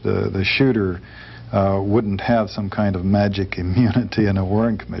which the shooter wouldn't have some kind of magic immunity in a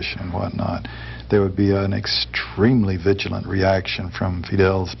Warren Commission and whatnot. There would be an extremely vigilant reaction from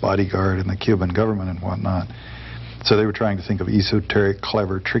Fidel's bodyguard and the Cuban government and whatnot. So they were trying to think of esoteric,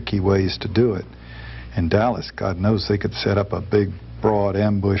 clever, tricky ways to do it. In Dallas, God knows they could set up a big, broad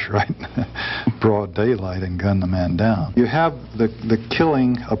ambush right in broad daylight and gun the man down. You have the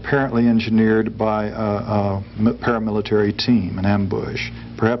killing apparently engineered by a paramilitary team, an ambush.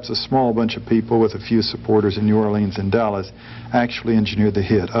 Perhaps a small bunch of people with a few supporters in New Orleans and Dallas actually engineered the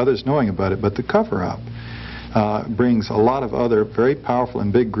hit, others knowing about it, but the cover-up brings a lot of other very powerful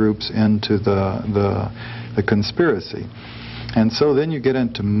and big groups into the conspiracy. And so then you get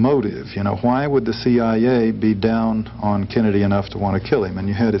into motive. You know, why would the CIA be down on Kennedy enough to want to kill him? And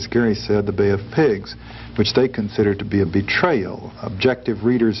you had, as Gary said, the Bay of Pigs, which they considered to be a betrayal. Objective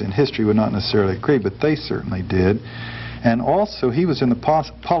readers in history would not necessarily agree, but they certainly did. And also, he was in the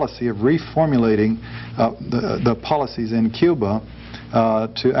policy of reformulating the policies in Cuba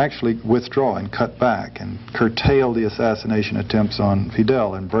to actually withdraw and cut back and curtail the assassination attempts on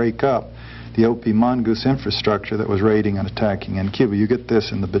Fidel and break up the O.P. Mongoose infrastructure that was raiding and attacking in Cuba. You get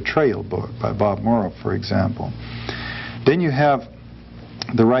this in the Betrayal book by Bob Morrow, for example. Then you have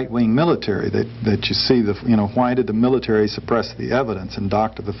the right-wing military that you see. Why did the military suppress the evidence and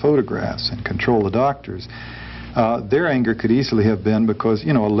doctor the photographs and control the doctors? Their anger could easily have been because,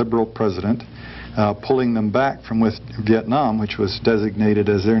 a liberal president pulling them back from Vietnam, which was designated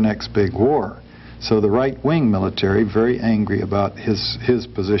as their next big war. So the right-wing military, very angry about his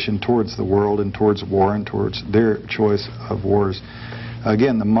position towards the world and towards war and towards their choice of wars.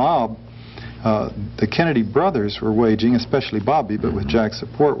 Again, the mob, the Kennedy brothers were waging, especially Bobby, but with Jack's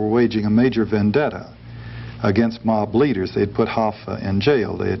support, were waging a major vendetta against mob leaders. They had put Hoffa in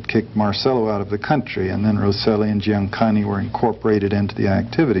jail. They had kicked Marcello out of the country, and then Rosselli and Giancani were incorporated into the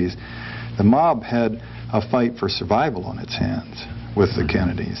activities. The mob had a fight for survival on its hands with the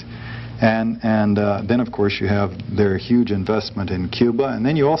Kennedys. And then, of course, you have their huge investment in Cuba, and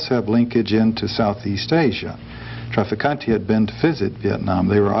then you also have linkage into Southeast Asia. Trafficante had been to visit Vietnam.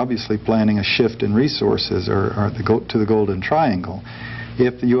 They were obviously planning a shift in resources to the Golden Triangle.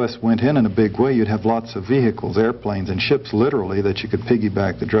 If the U.S. went in a big way, you'd have lots of vehicles, airplanes, and ships, literally, that you could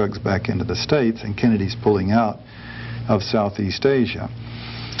piggyback the drugs back into the States, and Kennedy's pulling out of Southeast Asia.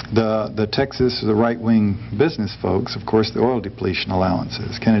 The Texas, the right-wing business folks, of course, the oil depletion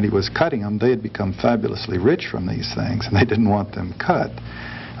allowances. Kennedy was cutting them. They had become fabulously rich from these things, and they didn't want them cut.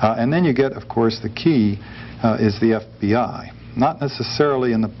 And then you get, of course, the key is the FBI. Not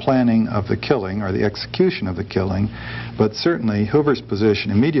necessarily in the planning of the killing or the execution of the killing, but certainly Hoover's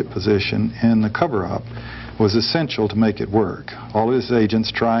position, immediate position in the cover-up, was essential to make it work. All of his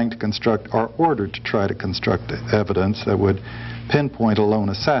agents trying to construct, or ordered to try to construct evidence that would pinpoint a lone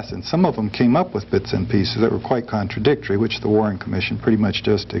assassin. Some of them came up with bits and pieces that were quite contradictory, which the Warren Commission pretty much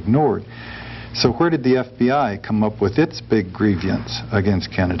just ignored. So where did the FBI come up with its big grievance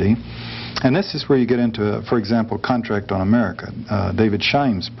against Kennedy? And this is where you get into, for example, Contract on America, David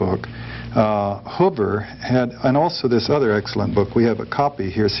Shime's book. Hoover had, and also this other excellent book, we have a copy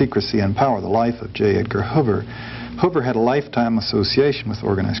here, Secrecy and Power, The Life of J. Edgar Hoover. Hoover had a lifetime association with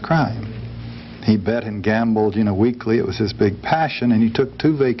organized crime. He bet and gambled, weekly. It was his big passion, and he took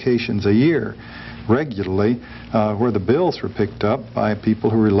 2 vacations a year regularly where the bills were picked up by people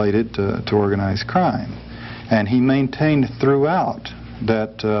who related to organized crime. And he maintained throughout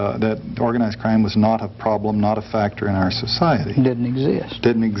that organized crime was not a problem, not a factor in our society. Didn't exist.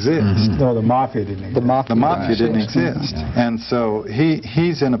 Didn't exist. No, the mafia didn't exist. The mafia didn't exist. And so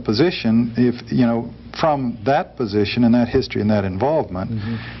he's in a position, from that position and that history and that involvement,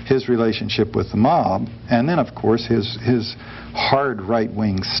 his relationship with the mob, and then, of course, his hard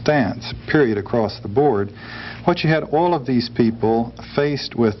right-wing stance, period, across the board. What you had all of these people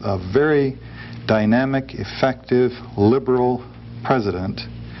faced with a very dynamic, effective, liberal president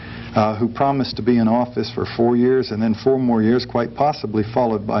who promised to be in office for 4 years and then 4 more years, quite possibly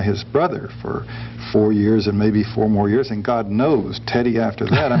followed by his brother for 4 years and maybe 4 more years, and God knows, Teddy after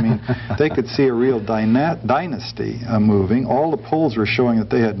that. I mean, they could see a real dynasty moving. All the polls were showing that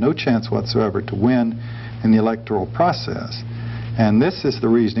they had no chance whatsoever to win in the electoral process. And this is the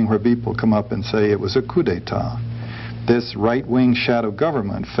reasoning where people come up and say it was a coup d'etat. This right-wing shadow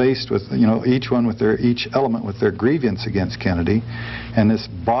government faced with, each element with their grievance against Kennedy, and this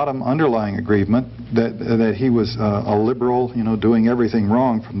bottom underlying agreement that he was a liberal, doing everything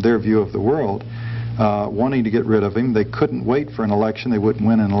wrong from their view of the world, wanting to get rid of him. They couldn't wait for an election. They wouldn't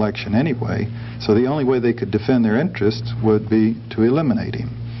win an election anyway. So the only way they could defend their interests would be to eliminate him,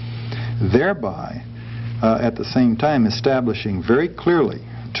 thereby at the same time establishing very clearly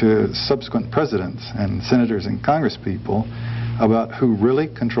to subsequent presidents and senators and congresspeople about who really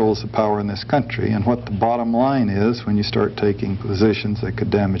controls the power in this country and what the bottom line is when you start taking positions that could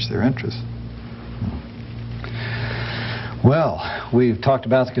damage their interests. Well, we've talked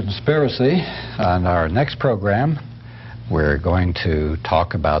about the conspiracy. On our next program, we're going to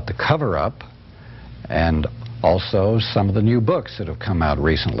talk about the cover-up and also some of the new books that have come out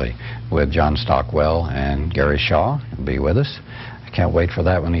recently with John Stockwell and Gary Shaw. He'll be with us. Can't wait for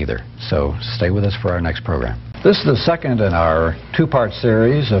that one either. So stay with us for our next program. This is the second in our 2-part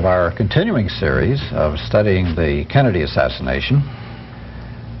series of our continuing series of studying the Kennedy assassination.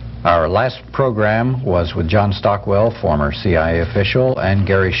 Our last program was with John Stockwell, former CIA official, and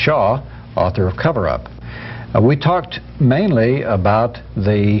Gary Shaw, author of Cover Up. We talked mainly about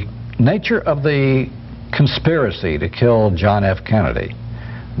the nature of the conspiracy to kill John F. Kennedy,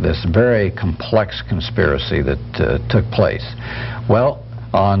 this very complex conspiracy that took place. Well,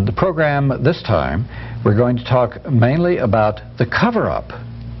 on the program this time, we're going to talk mainly about the cover-up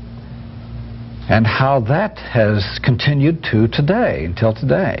and how that has continued to today, until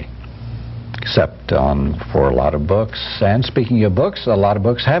today. except for a lot of books. And speaking of books, a lot of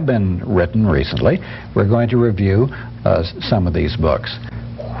books have been written recently. We're going to review some of these books.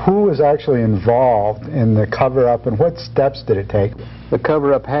 Who was actually involved in the cover-up, and what steps did it take? The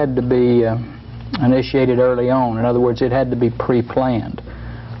cover-up had to be initiated early on. In other words, it had to be pre-planned.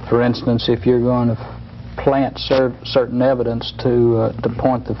 For instance, if you're going to plant certain evidence to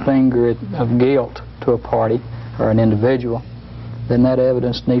point the finger of guilt to a party or an individual, then that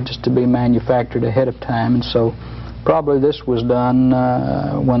evidence needs to be manufactured ahead of time. And so probably this was done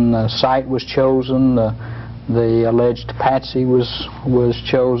when the site was chosen, the alleged patsy was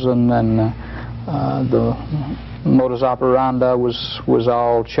chosen, and the modus operandi was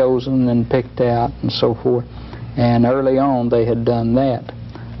all chosen and picked out and so forth. And early on they had done that.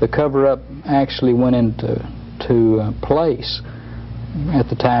 The cover-up actually went into place at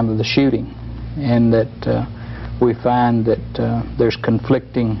the time of the shooting, and that we find that there's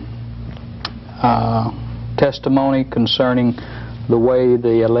conflicting testimony concerning the way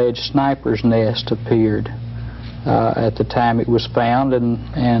the alleged sniper's nest appeared at the time it was found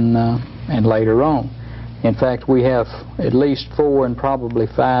and later on. In fact, we have at least 4 and probably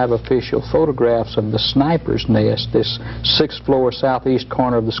 5 official photographs of the sniper's nest, this 6th floor southeast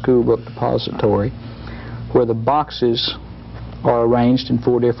corner of the school book depository, where the boxes are arranged in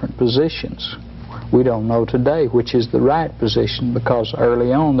 4 different positions. We don't know today which is the right position, because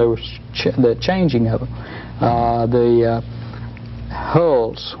early on there was the changing of them. The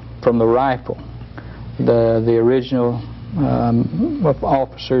hulls from the rifle, the original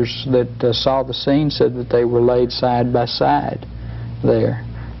officers that saw the scene said that they were laid side by side there.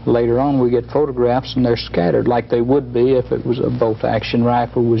 Later on we get photographs and they're scattered like they would be if it was a bolt-action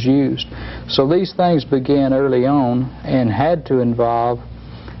rifle was used. So these things began early on and had to involve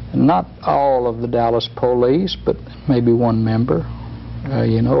not all of the Dallas police, but maybe one member,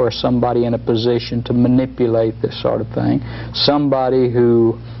 or somebody in a position to manipulate this sort of thing. Somebody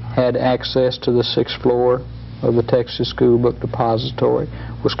who had access to the 6th floor of the Texas School Book Depository,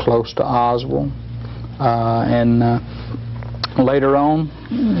 was close to Oswald, and later on,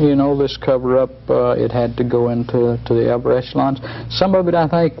 this cover-up, it had to go into the upper echelons. Some of it, I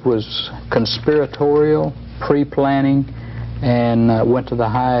think, was conspiratorial, pre-planning, and went to the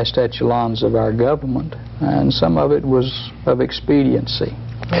highest echelons of our government, and some of it was of expediency.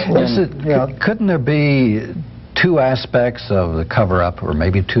 Couldn't there be 2 aspects of the cover-up, or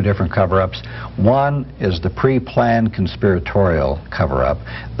maybe 2 different cover-ups? One is the pre-planned conspiratorial cover-up.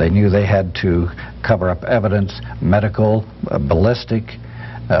 They knew they had to cover up evidence, medical, ballistic,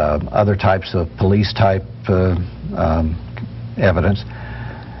 other types of police-type evidence.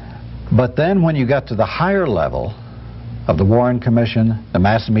 But then when you got to the higher level of the Warren Commission, the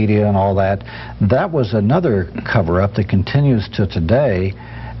mass media and all that, that was another cover-up that continues to today,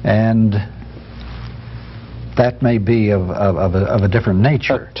 and that may be of a different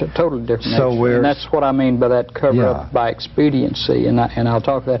nature. Totally different nature. And that's what I mean by that cover-up by expediency, and I'll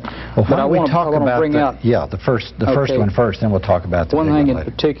talk about that. Well, but I want to bring out the first one first, then we'll talk about the one thing in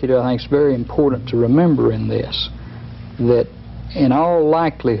particular I think is very important to remember in this, that in all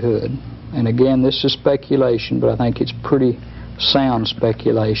likelihood, and again this is speculation, but I think it's pretty sound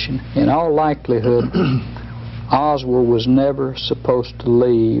speculation, in all likelihood Oswald was never supposed to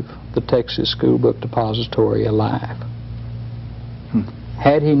leave the Texas School Book Depository alive.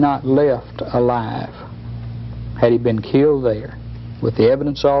 Had he not left alive, had he been killed there, with the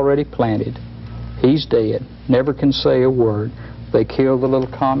evidence already planted, he's dead, never can say a word, they killed the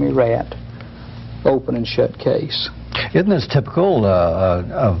little commie rat, open and shut case. Isn't this typical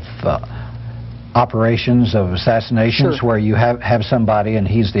of operations of assassinations, where you have somebody and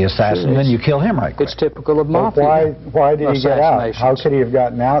he's the assassin, and you kill him right quick? It's typical of mafia. Why did he get out? How could he have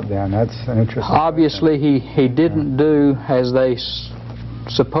gotten out then? That's an interesting Obviously he didn't do as they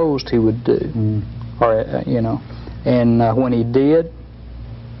supposed he would do, or and when he did,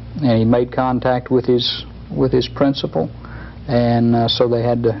 and he made contact with his principal, and so they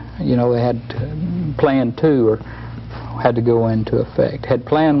had to plan 2 or had to go into effect. Had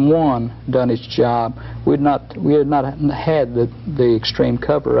Plan 1 done its job, we had not had the extreme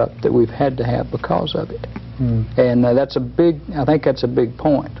cover-up that we've had to have because of it. And I think that's a big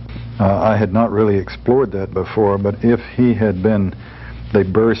point. I had not really explored that before, but if he had been, they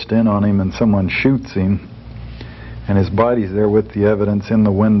burst in on him and someone shoots him, and his body's there with the evidence in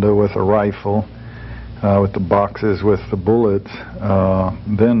the window with a rifle, with the boxes with the bullets,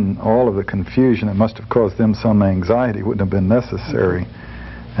 then all of the confusion that must have caused them some anxiety wouldn't have been necessary.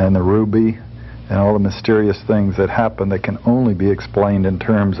 And the ruby and all the mysterious things that happen that can only be explained in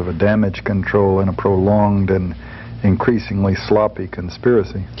terms of a damage control and a prolonged and increasingly sloppy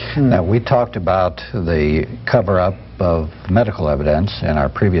conspiracy. Now, we talked about the cover-up of medical evidence in our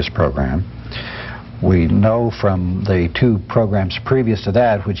previous program. We know from the 2 programs previous to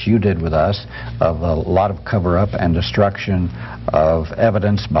that, which you did with us, of a lot of cover-up and destruction of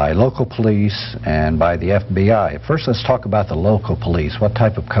evidence by local police and by the FBI. First, let's talk about the local police. What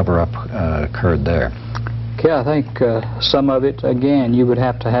type of cover-up occurred there? Okay, I think some of it, again, you would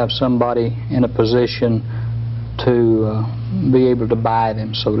have to have somebody in a position to be able to buy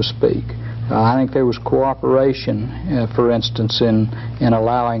them, so to speak. I think there was cooperation, for instance, in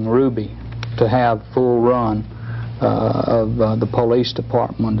allowing Ruby to have full run of the police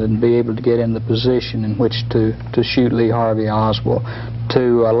department and be able to get in the position in which to shoot Lee Harvey Oswald,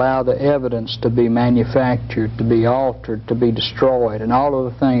 to allow the evidence to be manufactured, to be altered, to be destroyed, and all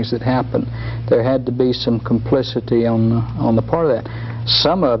of the things that happened. There had to be some complicity on the part of that.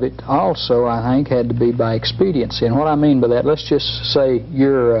 Some of it also, I think, had to be by expediency. And what I mean by that, let's just say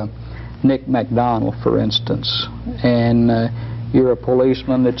you're Nick McDonald, for instance, and you're a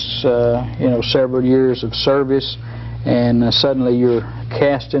policeman that's several years of service, and suddenly you're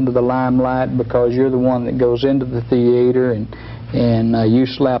cast into the limelight because you're the one that goes into the theater and you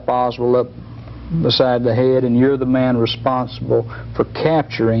slap Oswald up beside the head, and you're the man responsible for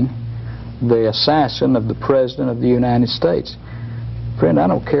capturing the assassin of the President of the United States. Friend, I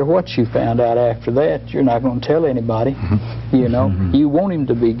don't care what you found out after that. You're not going to tell anybody. You know, you want him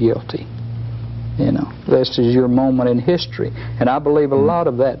to be guilty. You know, this is your moment in history, and I believe a lot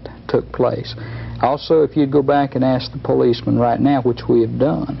of that took place. Also, if you'd go back and ask the policemen right now, which we have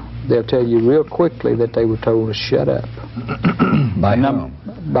done, they'll tell you real quickly that they were told to shut up. By whom?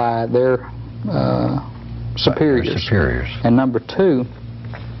 By their superiors. By their superiors. And number 2,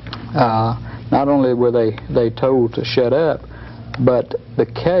 not only were they told to shut up, but the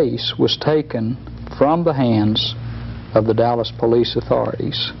case was taken from the hands of the Dallas police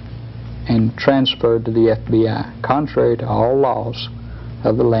authorities and transferred to the FBI, contrary to all laws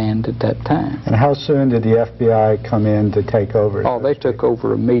of the land at that time. And how soon did the FBI come in to take over? Oh, they took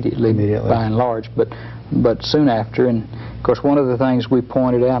over immediately, by and large, but soon after. And of course, one of the things we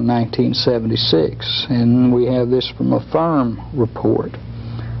pointed out in 1976, and we have this from a firm report,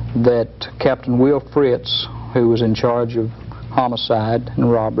 that Captain Will Fritz, who was in charge of homicide and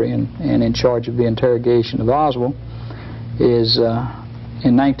robbery and in charge of the interrogation of Oswald, is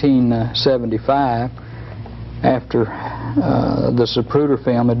in 1975, after the Zapruder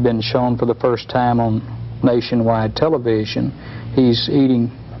film had been shown for the first time on nationwide television, he's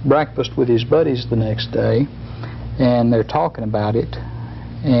eating breakfast with his buddies the next day, and they're talking about it,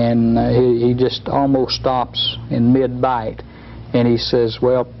 and he just almost stops in mid-bite, and he says,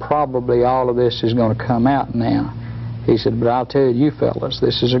 well, probably all of this is going to come out now. He said, but I'll tell you fellas,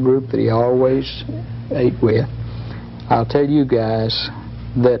 this is a group that he always ate with. I'll tell you guys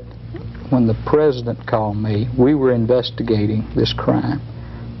that when the president called me, we were investigating this crime.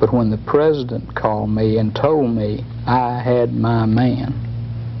 But when the president called me and told me I had my man,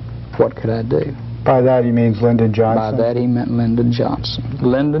 what could I do? By that he means Lyndon Johnson? By that he meant Lyndon Johnson.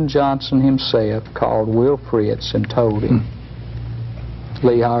 Lyndon Johnson himself called Will Fritz and told him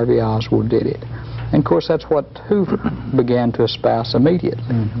Lee Harvey Oswald did it. And of course that's what Hoover began to espouse immediately.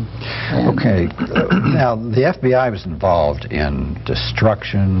 Okay, now the FBI was involved in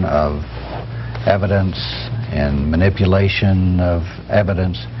destruction of evidence and manipulation of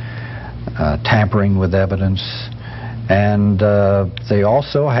evidence, tampering with evidence, and they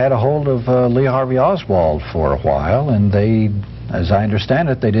also had a hold of Lee Harvey Oswald for a while, and they, as I understand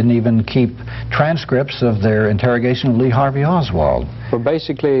it, they didn't even keep transcripts of their interrogation of Lee Harvey Oswald. Well,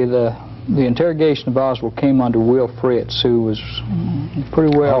 basically the interrogation of Oswald came under Will Fritz, who was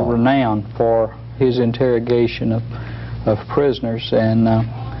pretty well renowned for his interrogation of prisoners, and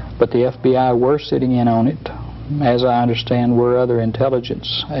but the FBI were sitting in on it. As I understand, were other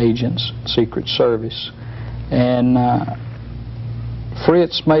intelligence agents, Secret Service, and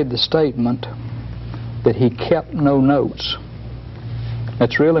Fritz made the statement that he kept no notes.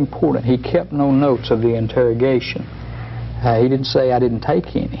 That's real important. He kept no notes of the interrogation. He didn't say I didn't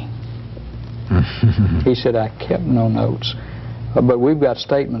take any. He said I kept no notes. But we've got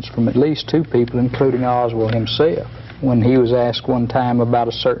statements from at least 2 people, including Oswald himself. When he was asked one time about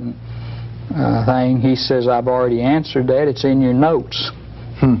a certain thing, he says, I've already answered that. It's in your notes.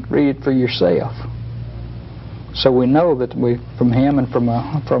 Read it for yourself. So we know that from him and from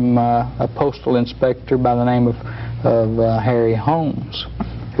a postal inspector by the name of Harry Holmes,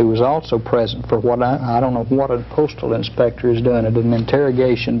 who was also present for what I don't know what a postal inspector is doing at an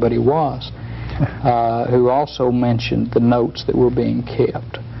interrogation, but he was, who also mentioned the notes that were being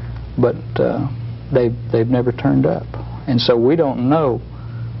kept. But they've never turned up. And so we don't know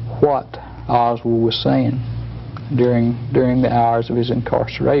what Oswald was saying during the hours of his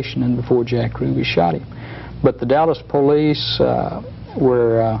incarceration and before Jack Ruby shot him. But the Dallas police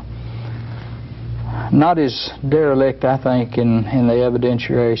were not as derelict, I think, in the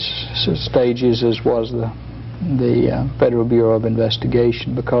evidentiary stages as was the Federal Bureau of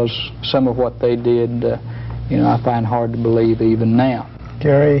Investigation, because some of what they did, I find hard to believe even now.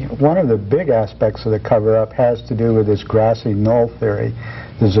 Gary, one of the big aspects of the cover-up has to do with this grassy knoll theory.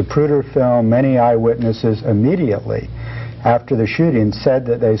 The Zapruder film, many eyewitnesses immediately after the shooting said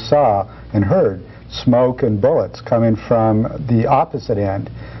that they saw and heard smoke and bullets coming from the opposite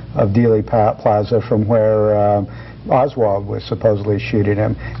end of Dealey Plaza from where Oswald was supposedly shooting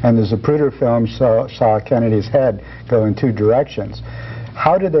him. And the Zapruder film saw Kennedy's head go in two directions.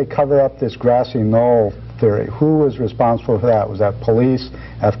 How did they cover up this grassy knoll theory? Who was responsible for that? Was that police,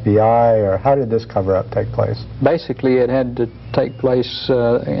 FBI, or how did this cover-up take place? Basically, it had to take place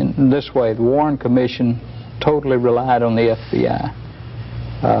in this way. The Warren Commission totally relied on the FBI.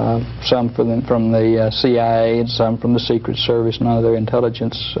 Some from the CIA and some from the Secret Service and other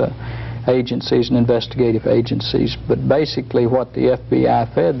intelligence agencies and investigative agencies. But basically what the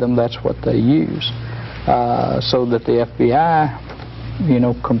FBI fed them, that's what they used. So that the FBI,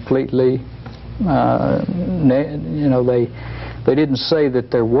 completely, they didn't say that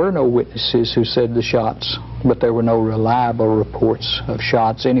there were no witnesses who said the shots, but there were no reliable reports of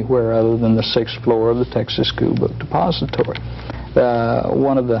shots anywhere other than the 6th floor of the Texas School Book Depository.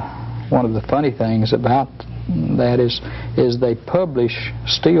 One of the funny things about that is they publish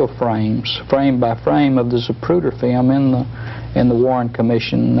still frames, frame by frame, of the Zapruder film in the Warren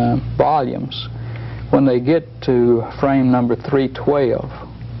Commission volumes. When they get to frame number 312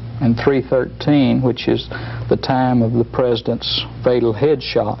 and 313, which is the time of the president's fatal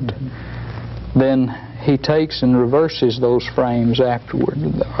headshot, then he takes and reverses those frames afterward.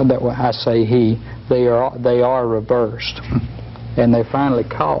 I say he. They are reversed. And they're finally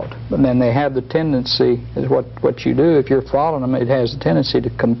caught. But then they have the tendency, is what you do if you're following them, it has the tendency to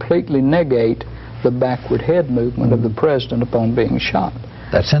completely negate the backward head movement of the president upon being shot.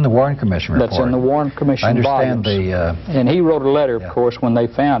 That's in the Warren Commission report. That's in the Warren Commission I understand volumes. And he wrote a letter, of course, when they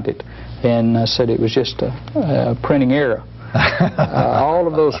found it, and said it was just a printing error. All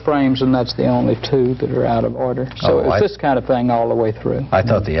of those frames, and that's the only two that are out of order. So it's this kind of thing all the way through. I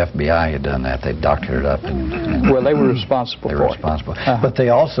thought the FBI had done that. They doctored it up. Well, they were responsible for it. They were responsible. But they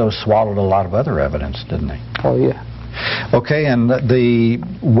also swallowed a lot of other evidence, didn't they? Oh, yeah. Okay, and the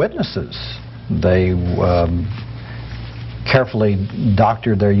witnesses, they carefully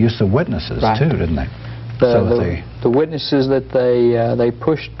doctored their use of witnesses, too, didn't they? The witnesses that they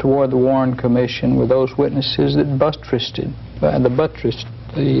pushed toward the Warren Commission were those witnesses that buttressed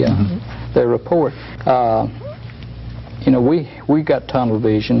their report. We got tunnel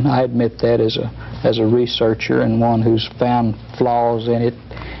vision. I admit that as a researcher and one who's found flaws in it,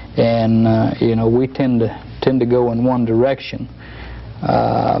 and we tend to go in one direction.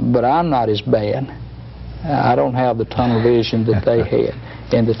 But I'm not as bad. I don't have the tunnel vision that they had,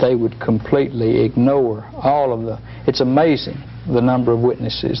 and that they would completely ignore all of the... It's amazing the number of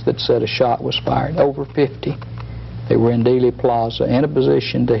witnesses that said a shot was fired. Over 50. They were in Dealey Plaza in a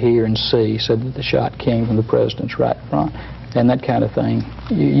position to hear and see, said that the shot came from the president's right front. And that kind of thing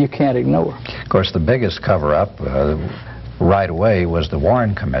you can't ignore. Of course, the biggest cover-up right away was the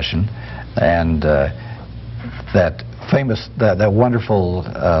Warren Commission, and that wonderful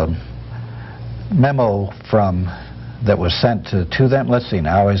memo that was sent to them. Let's see,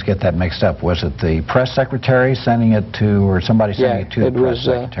 now I always get that mixed up. Was it the press secretary sending it to, or somebody sending it to the press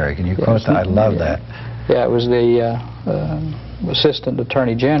secretary? Can you quote that? I love that. Yeah, it was the Assistant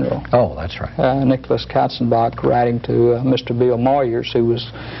Attorney General. Oh, that's right. Nicholas Katzenbach writing to Mr. Bill Moyers, who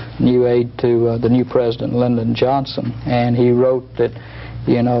was new aide to the new President Lyndon Johnson, and he wrote that,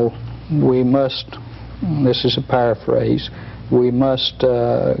 we must, this is a paraphrase, we must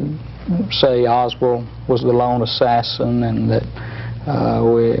say Oswald was the lone assassin, and that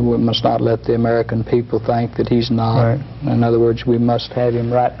we must not let the American people think that he's not. Right. In other words, we must have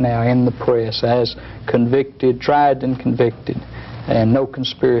him right now in the press as convicted, tried and convicted, and no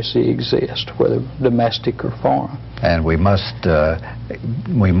conspiracy exists, whether domestic or foreign. And we must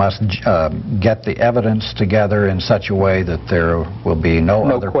get the evidence together in such a way that there will be no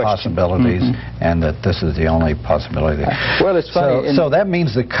other possibilities, and that this is the only possibility. Well, it's funny. So that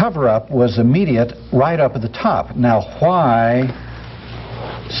means the cover-up was immediate right up at the top. Now, why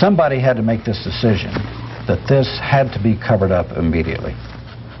somebody had to make this decision that this had to be covered up immediately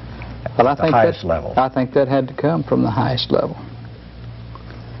at the highest level? I think that had to come from the highest level.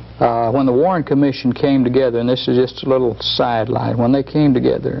 When the Warren Commission came together, and this is just a little sidelight, when they came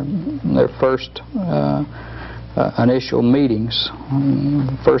together, their first initial meetings,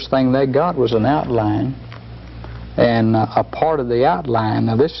 the first thing they got was an outline. And a part of the outline,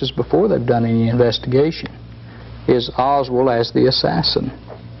 now this is before they've done any investigation, is Oswald as the assassin.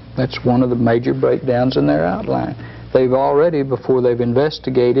 That's one of the major breakdowns in their outline. They've already, before they've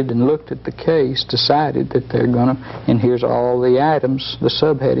investigated and looked at the case, decided that they're going to, and here's all the items, the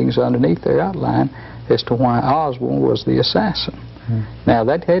subheadings underneath their outline as to why Oswald was the assassin. Now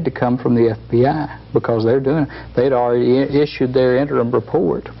that had to come from the FBI because they'd already issued their interim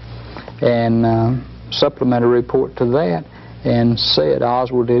report and supplementary report to that and said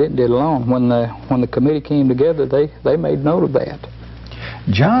Oswald did it and did it alone. When the committee came together, they made note of that.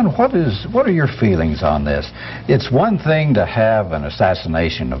 John, what are your feelings on this? It's one thing to have an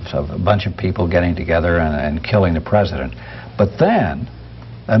assassination of a bunch of people getting together and killing the president, but then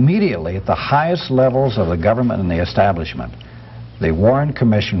immediately at the highest levels of the government and the establishment, the Warren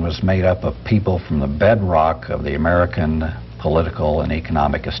Commission was made up of people from the bedrock of the American political and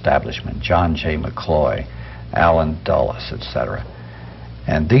economic establishment, John J. McCloy, Allen Dulles, etc.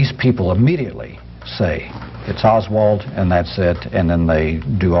 And these people immediately say, it's Oswald and that's it, and then they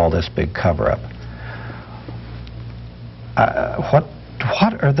do all this big cover-up.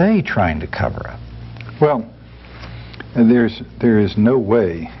 What are they trying to cover up? Well, there is no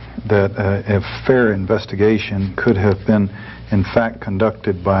way that a fair investigation could have been in fact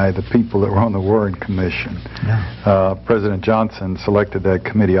conducted by the people that were on the Warren Commission. Yeah. President Johnson selected that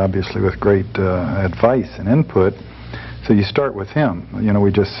committee obviously with great advice and input. So you start with him. You know,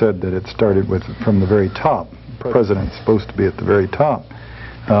 we just said that it started from the very top. The president's supposed to be at the very top.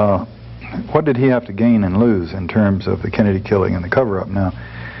 What did he have to gain and lose in terms of the Kennedy killing and the cover-up? Now,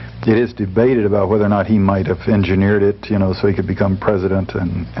 it is debated about whether or not he might have engineered it, you know, so he could become president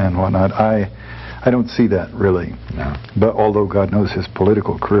and whatnot. I don't see that, really. No. But although God knows his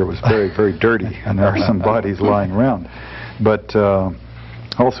political career was very, very dirty, and there are some bodies lying around. But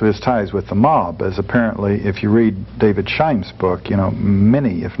also his ties with the mob, as apparently, if you read David Scheim's book, you know,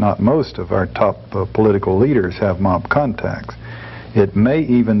 many, if not most, of our top political leaders have mob contacts. It may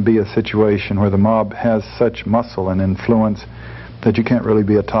even be a situation where the mob has such muscle and influence that you can't really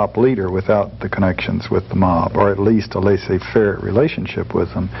be a top leader without the connections with the mob, or at least a laissez-faire relationship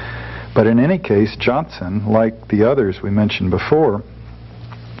with them. But in any case, Johnson, like the others we mentioned before,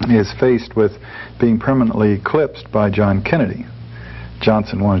 is faced with being permanently eclipsed by John Kennedy.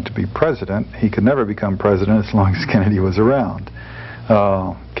 Johnson wanted to be president. He could never become president as long as Kennedy was around.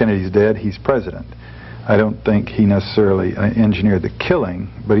 Kennedy's dead, he's president. I don't think he necessarily engineered the killing,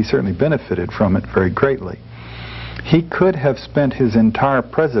 but he certainly benefited from it very greatly. He could have spent his entire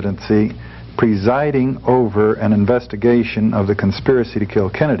presidency presiding over an investigation of the conspiracy to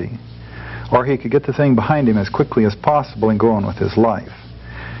kill Kennedy, or he could get the thing behind him as quickly as possible and go on with his life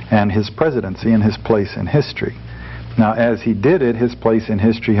and his presidency and his place in history. Now, as he did it, his place in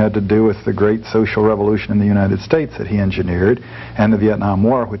history had to do with the great social revolution in the United States that he engineered, and the Vietnam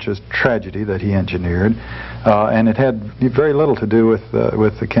War, which is tragedy that he engineered, and it had very little to do with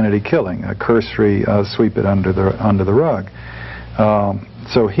the Kennedy killing, a cursory sweep it under the rug.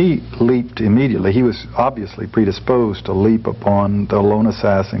 So he leaped immediately. He was obviously predisposed to leap upon the lone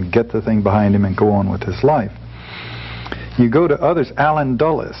assassin, get the thing behind him, and go on with his life. You go to others, Allen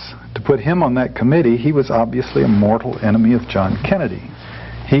Dulles. To put him on that committee, he was obviously a mortal enemy of John Kennedy.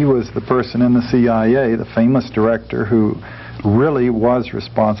 He was the person in the CIA, the famous director, who really was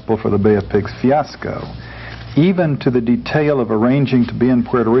responsible for the Bay of Pigs fiasco, even to the detail of arranging to be in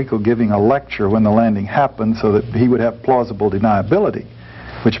Puerto Rico giving a lecture when the landing happened so that he would have plausible deniability,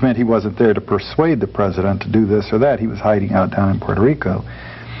 which meant he wasn't there to persuade the president to do this or that. He was hiding out down in Puerto Rico.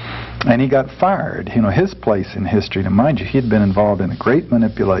 And he got fired. You know, his place in history, to mind you, he had been involved in great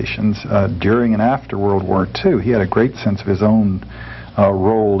manipulations during and after World War II. He had a great sense of his own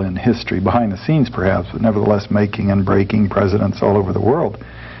role in history, behind the scenes perhaps, but nevertheless making and breaking presidents all over the world.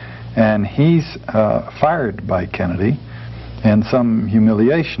 And he's fired by Kennedy in some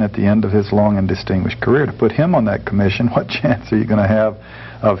humiliation at the end of his long and distinguished career. To put him on that commission, what chance are you going to have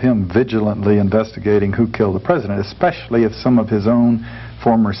of him vigilantly investigating who killed the president, especially if some of his own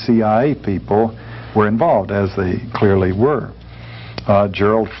former CIA people were involved, as they clearly were.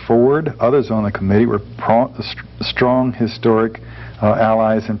 Gerald Ford, others on the committee were strong historic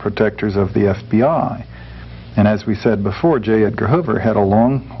allies and protectors of the FBI. And as we said before, J. Edgar Hoover had a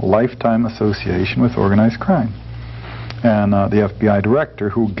long lifetime association with organized crime. And the FBI director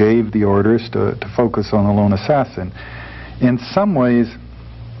who gave the orders to focus on the lone assassin. In some ways,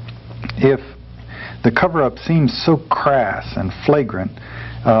 if The cover-up seems so crass and flagrant,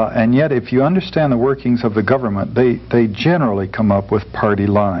 and yet if you understand the workings of the government, they generally come up with party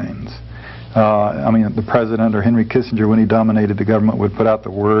lines. I mean, the president or Henry Kissinger, when he dominated the government, would put out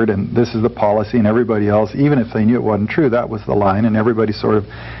the word, and this is the policy, and everybody else, even if they knew it wasn't true, that was the line, and everybody sort of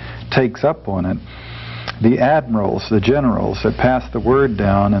takes up on it. The admirals, the generals that passed the word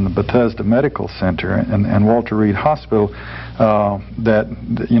down in the Bethesda Medical Center and Walter Reed Hospital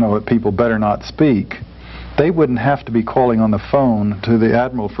that, you know, people better not speak, they wouldn't have to be calling on the phone to the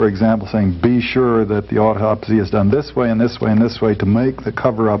admiral, for example, saying, be sure that the autopsy is done this way and this way and this way to make the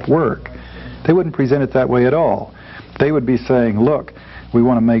cover-up work. They wouldn't present it that way at all. They would be saying, look, we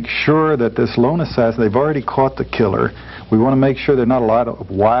want to make sure that this lone assassin, they've already caught the killer. We want to make sure there are not a lot of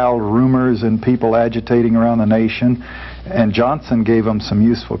wild rumors and people agitating around the nation. And Johnson gave them some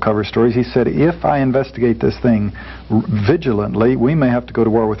useful cover stories. He said, if I investigate this thing vigilantly, we may have to go to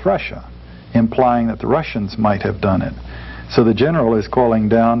war with Russia, implying that the Russians might have done it. So the general is calling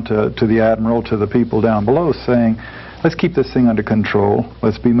down to the admiral, to the people down below, saying, let's keep this thing under control.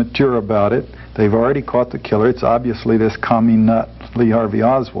 Let's be mature about it. They've already caught the killer. It's obviously this commie nut, Lee Harvey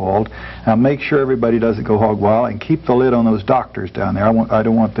Oswald. Now make sure everybody doesn't go hog wild, and keep the lid on those doctors down there. I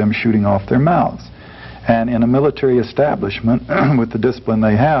don't want them shooting off their mouths. And in a military establishment, with the discipline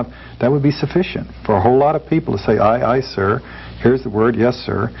they have, that would be sufficient for a whole lot of people to say, aye, aye, sir. Here's the word, yes,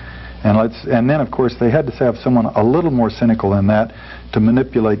 sir. And then, of course, they had to have someone a little more cynical than that to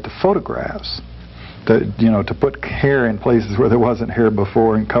manipulate the photographs. To put hair in places where there wasn't hair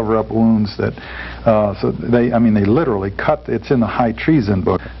before and cover up wounds that, so they literally cut, it's in the high treason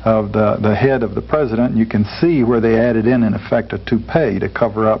book of the head of the president, and you can see where they added in effect, a toupee to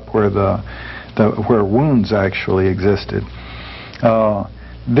cover up where where wounds actually existed.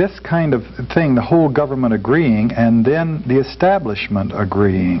 This kind of thing, the whole government agreeing, and then the establishment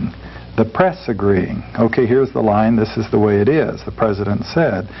agreeing, the press agreeing. Okay, here's the line, this is the way it is, the president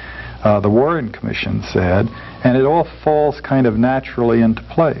said. The Warren Commission said, and it all falls kind of naturally into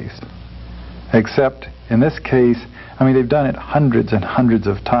place. Except in this case, I mean, they've done it hundreds and hundreds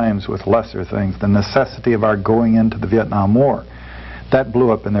of times with lesser things. The necessity of our going into the Vietnam War. That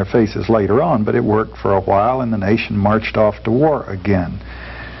blew up in their faces later on, but it worked for a while, and the nation marched off to war again.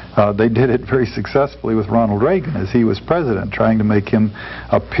 They did it very successfully with Ronald Reagan as he was president, trying to make him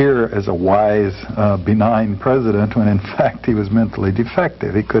appear as a wise, benign president when in fact he was mentally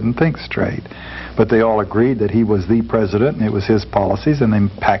defective. He couldn't think straight. But they all agreed that he was the president and it was his policies, and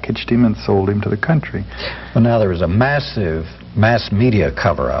they packaged him and sold him to the country. Well, now there was a massive mass media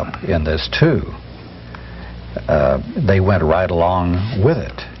cover-up in this too. They went right along with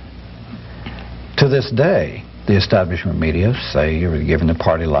it. To this day, the establishment media say you were given the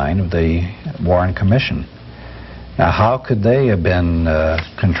party line of the Warren Commission. Now, how could they have been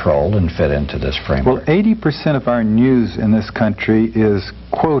controlled and fit into this framework? Well, 80% of our news in this country is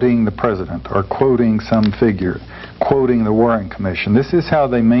quoting the president or quoting some figure, quoting the Warren Commission. This is how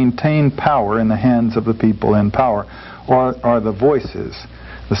they maintain power in the hands of the people in power, or are the voices,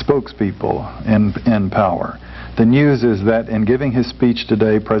 the spokespeople in power. The news is that in giving his speech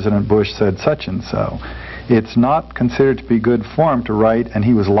today, President Bush said such and so. It's not considered to be good form to write, and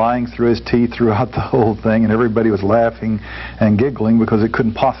he was lying through his teeth throughout the whole thing, and everybody was laughing and giggling because it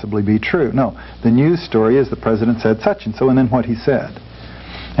couldn't possibly be true. No, the news story is the president said such and so, and then what he said.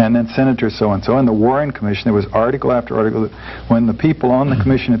 And then Senator so-and-so, and the Warren Commission, there was article after article, when the people on the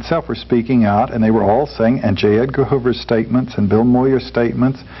commission itself were speaking out, and they were all saying, and J. Edgar Hoover's statements, and Bill Moyer's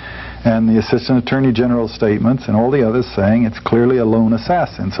statements, and the Assistant Attorney General's statements, and all the others saying it's clearly a lone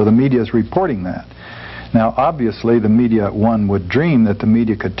assassin. So the media is reporting that. Now, obviously, the media, one would dream that the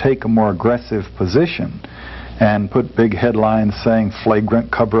media could take a more aggressive position and put big headlines saying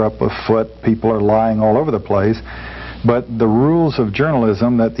flagrant cover-up afoot, people are lying all over the place. But the rules of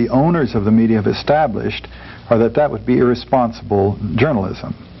journalism that the owners of the media have established are that that would be irresponsible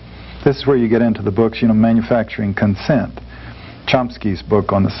journalism. This is where you get into the books, Manufacturing Consent. Chomsky's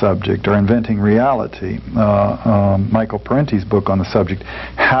book on the subject, or Inventing Reality, Michael Parenti's book on the subject,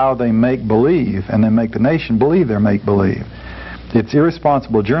 how they make believe, and then make the nation believe they're make-believe. It's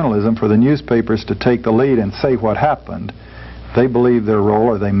irresponsible journalism for the newspapers to take the lead and say what happened. They believe their role,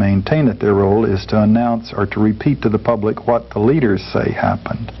 or they maintain that their role, is to announce or to repeat to the public what the leaders say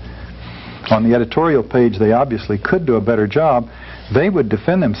happened. On the editorial page, they obviously could do a better job. They would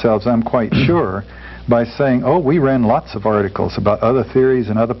defend themselves, I'm quite sure, by saying, oh, we ran lots of articles about other theories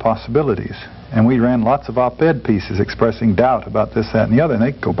and other possibilities. And we ran lots of op-ed pieces expressing doubt about this, that, and the other. And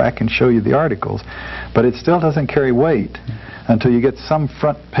they go back and show you the articles. But it still doesn't carry weight until you get some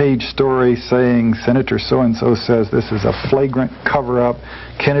front page story saying Senator so-and-so says this is a flagrant cover-up,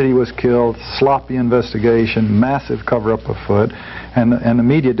 Kennedy was killed, sloppy investigation, massive cover-up afoot, and the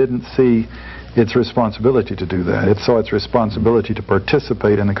media didn't see its responsibility to do that. It saw its responsibility to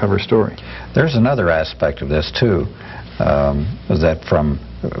participate in the cover story. There's another aspect of this too, that from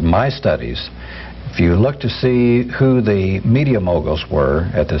my studies, if you look to see who the media moguls were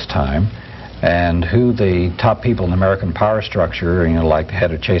at this time and who the top people in the American power structure, you know, like the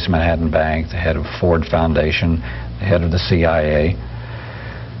head of Chase Manhattan Bank, the head of Ford Foundation, the head of the CIA,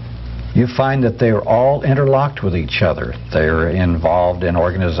 you find that they're all interlocked with each other. They're involved in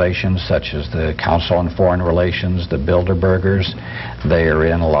organizations such as the Council on Foreign Relations, the Bilderbergers. They are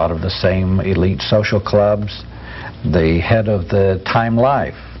in a lot of the same elite social clubs. The head of the Time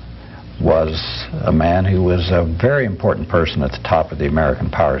Life was a man who was a very important person at the top of the American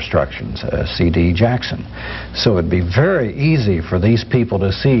power structures, C.D. Jackson. So it'd be very easy for these people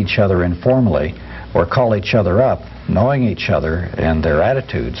to see each other informally or call each other up, knowing each other and their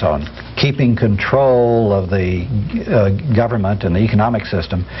attitudes on keeping control of the government and the economic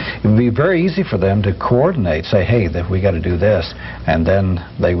system. It would be very easy for them to coordinate, say, hey, we got to do this, and then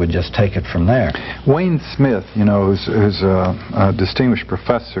they would just take it from there. Wayne Smith, you know, who's a distinguished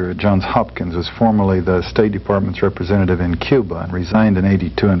professor at Johns Hopkins, was formerly the State Department's representative in Cuba and resigned in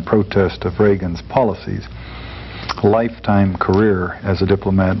 '82 in protest of Reagan's policies. Lifetime career as a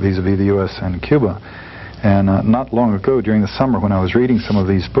diplomat vis-a-vis the U.S. and Cuba. And not long ago, during the summer, when I was reading some of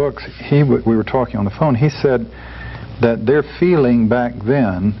these books, we were talking on the phone. He said that their feeling back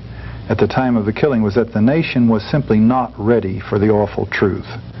then, at the time of the killing, was that the nation was simply not ready for the awful truth,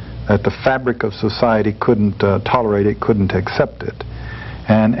 that the fabric of society couldn't tolerate it, couldn't accept it.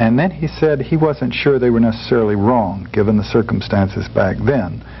 And then he said he wasn't sure they were necessarily wrong, given the circumstances back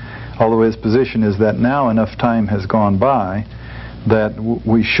then. Although his position is that now enough time has gone by that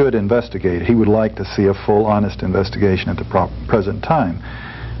we should investigate. He would like to see a full, honest investigation at the present time.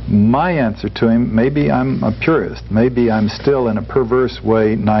 My answer to him, maybe I'm a purist, maybe I'm still in a perverse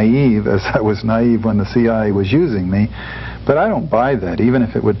way naive, as I was naive when the CIA was using me, but I don't buy that. Even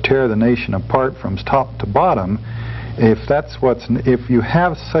if it would tear the nation apart from top to bottom, if you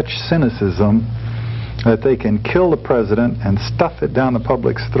have such cynicism that they can kill the president and stuff it down the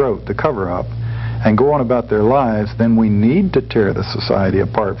public's throat, the cover-up, and go on about their lives, then we need to tear the society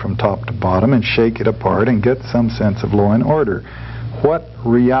apart from top to bottom and shake it apart and get some sense of law and order. What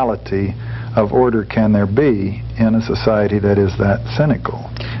reality of order can there be in a society that is that cynical?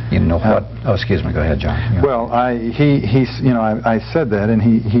 You know what? Oh, excuse me. Go ahead, John. Well, I said that, and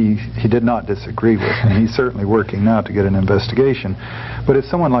he did not disagree with me. He's certainly working now to get an investigation. But if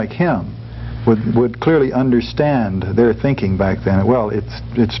someone like him would clearly understand their thinking back then, well,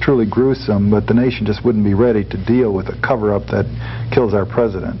 it's truly gruesome, but the nation just wouldn't be ready to deal with a cover-up that kills our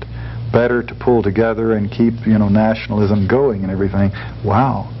president. Better to pull together and keep, nationalism going and everything.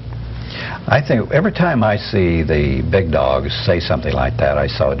 Wow. I think every time I see the big dogs say something like that, I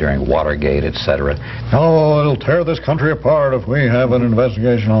saw it during Watergate, etc. Oh, it'll tear this country apart if we have an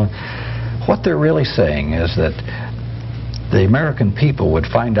investigation on. What they're really saying is that the American people would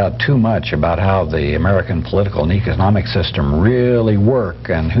find out too much about how the American political and economic system really work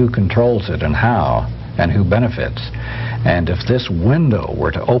and who controls it and how and who benefits. And if this window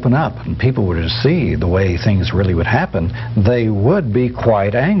were to open up and people were to see the way things really would happen, they would be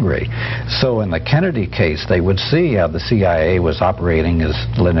quite angry. So in the Kennedy case, they would see how the CIA was operating, as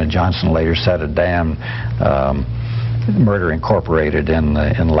Lyndon Johnson later said, a damn Murder Incorporated in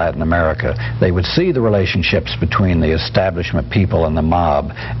Latin America. They would see the relationships between the establishment people and the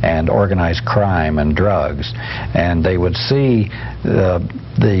mob and organized crime and drugs, and they would see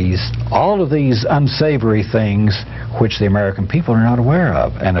all of these unsavory things which the American people are not aware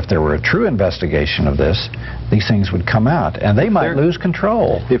of. And if there were a true investigation of this, these things would come out, and they might lose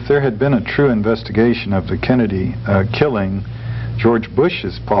control. If there had been a true investigation of the Kennedy killing, George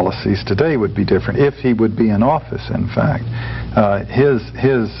Bush's policies today would be different, if he would be in office, in fact. His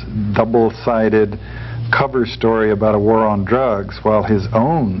double-sided cover story about a war on drugs, while his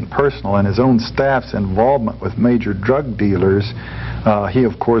own personal and his own staff's involvement with major drug dealers, he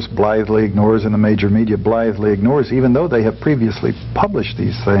of course blithely ignores, and the major media blithely ignores, even though they have previously published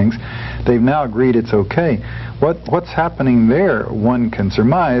these things. They've now agreed it's okay. What's happening there, one can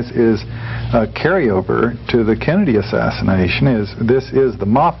surmise, is a carryover to the Kennedy assassination. This is the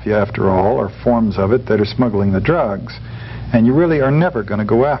mafia, after all, or forms of it, that are smuggling the drugs, and you really are never going to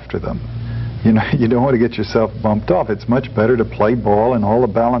go after them. You know, you don't want to get yourself bumped off. It's much better to play ball and all the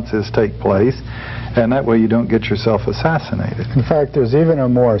balances take place, and that way you don't get yourself assassinated. In fact, there's even a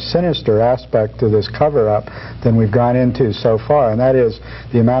more sinister aspect to this cover-up than we've gone into so far, and that is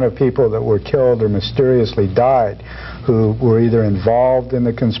the amount of people that were killed or mysteriously died who were either involved in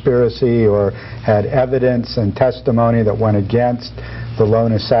the conspiracy or had evidence and testimony that went against the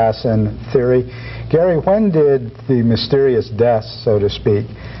lone assassin theory. Gary, when did the mysterious deaths, so to speak,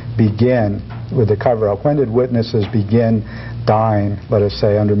 begin with the cover-up? When did witnesses begin dying, let us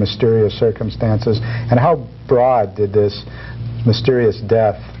say, under mysterious circumstances? And how broad did this mysterious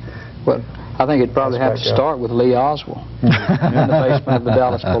death? Well, I think it'd probably have to start with Lee Oswald in the basement of the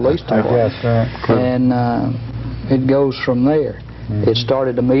Dallas Police Department. I guess, right. And it goes from there. It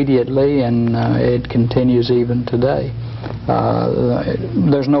started immediately, and it continues even today.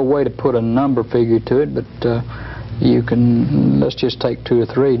 There's no way to put a number figure to it, but you can, let's just take two or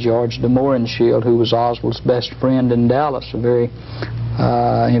three. George de Mohrenschildt, who was Oswald's best friend in Dallas, a very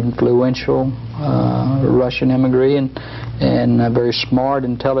influential Russian immigrant and a very smart,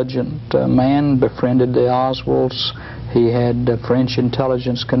 intelligent man, befriended the Oswalds. He had French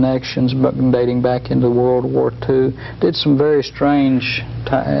intelligence connections dating back into World War II. Did some very strange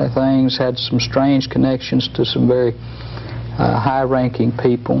things, had some strange connections to some very high-ranking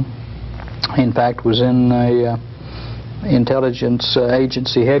people. In fact, was in a intelligence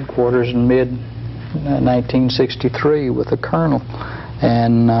agency headquarters in mid-1963 with a colonel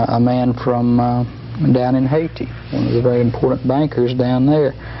and a man from down in Haiti, one of the very important bankers down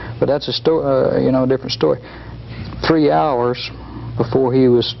there. But that's a story, a different story. 3 hours before he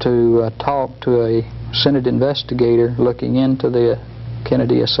was to talk to a Senate investigator looking into the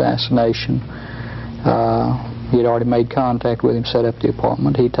Kennedy assassination, he had already made contact with him, set up the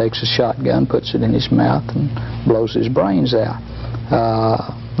apartment. He takes a shotgun, puts it in his mouth, and blows his brains out.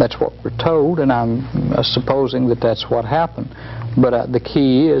 That's what we're told, and I'm supposing that that's what happened. But the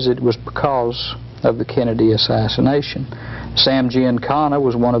key is it was because of the Kennedy assassination. Sam Giancana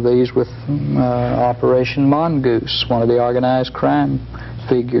was one of these with Operation Mongoose, one of the organized crime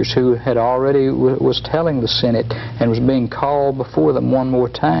figures who had already was telling the Senate and was being called before them one more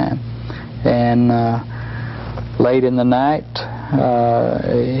time. And late in the night,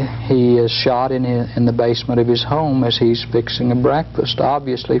 he is shot in the basement of his home as he's fixing a breakfast,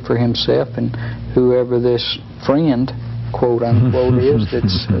 obviously for himself and whoever this friend, quote unquote, is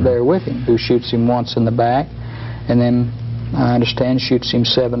that's there with him, who shoots him once in the back and then, I understand, shoots him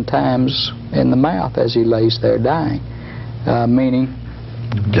 7 times in the mouth as he lays there dying, meaning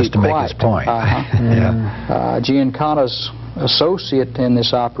just to make his point. Giancana's associate in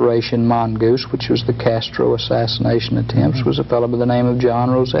this Operation Mongoose, which was the Castro assassination attempts, was a fellow by the name of John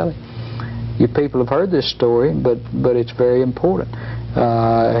Roselli. You people have heard this story, but it's very important.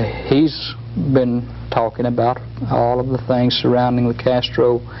 He's been talking about all of the things surrounding the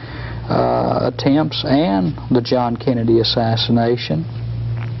Castro attempts and the John Kennedy assassination,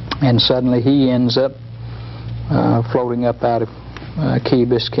 and suddenly he ends up floating up out of Key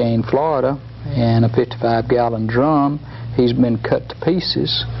Biscayne, Florida, in a 55-gallon drum. He's been cut to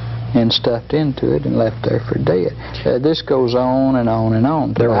pieces and stuffed into it and left there for dead. This goes on and on and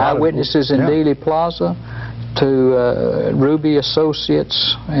on. There are eyewitnesses in Dealey Plaza, to Ruby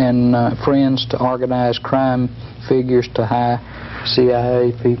associates and friends, to organized crime figures, to high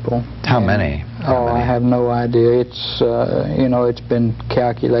CIA people. How many? I have no idea. It's it's been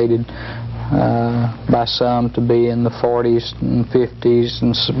calculated by some to be in the 40s and 50s,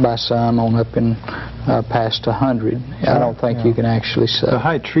 and by some on up in past 100. I don't think you can actually say. The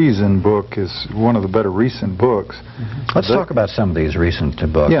High Treason book is one of the better recent books. Let's talk about some of these recent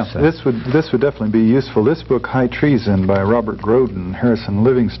books. Yeah, this would definitely be useful. This book, High Treason, by Robert Groden and Harrison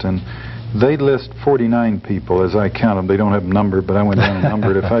Livingston, they list 49 people as I count them. They don't have them numbered, but I went down and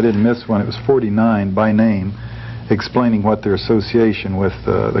numbered. If I didn't miss one, it was 49 by name, explaining what their association with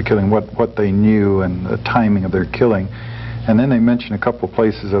the killing, what they knew and the timing of their killing. And then they mention a couple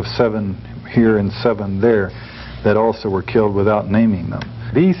places of 7 here and 7 there that also were killed without naming them.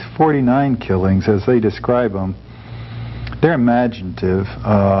 These 49 killings, as they describe them, they're imaginative,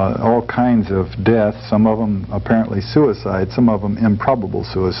 all kinds of deaths, some of them apparently suicides, some of them improbable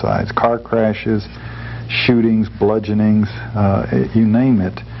suicides, car crashes, shootings, bludgeonings, you name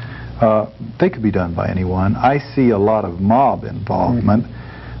it. They could be done by anyone. I see a lot of mob involvement,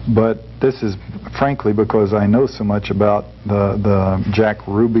 but this is frankly because I know so much about the Jack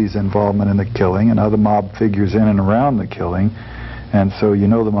Ruby's involvement in the killing and other mob figures in and around the killing. And so you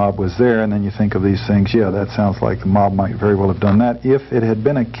know the mob was there, and then you think of these things, yeah, that sounds like the mob might very well have done that. If it had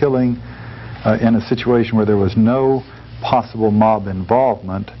been a killing in a situation where there was no possible mob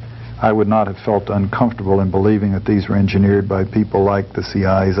involvement, I would not have felt uncomfortable in believing that these were engineered by people like the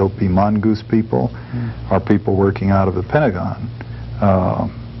CIA's O.P. Mongoose people or people working out of the Pentagon.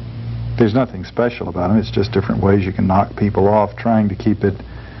 There's nothing special about them. It's just different ways you can knock people off, trying to keep it,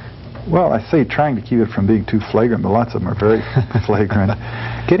 well, I say trying to keep it from being too flagrant, but lots of them are very flagrant.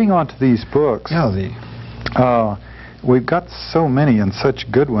 Getting onto these books, we've got so many and such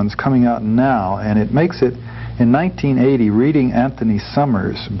good ones coming out now, and it makes it, in 1980, reading Anthony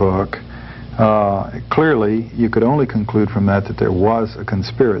Summers' book, clearly you could only conclude from that that there was a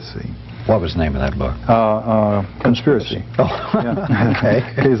conspiracy. What was the name of that book? Conspiracy. Oh, yeah. okay.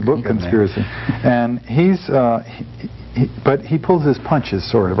 His book, Conspiracy. And but he pulls his punches,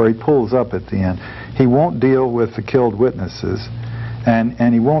 sort of, or he pulls up at the end. He won't deal with the killed witnesses,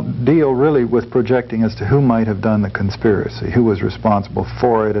 and he won't deal really with projecting as to who might have done the conspiracy, who was responsible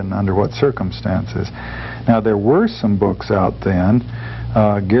for it, and under what circumstances. Now, there were some books out then.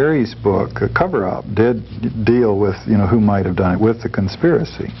 Gary's book, Cover Up, did deal with, who might have done it, with the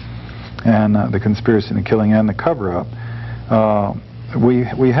conspiracy, and the conspiracy and the killing and the cover-up.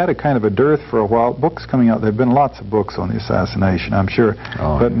 We had a kind of a dearth for a while. Books coming out, there have been lots of books on the assassination, I'm sure,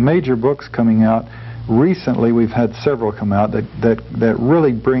 but major books coming out. Recently, we've had several come out that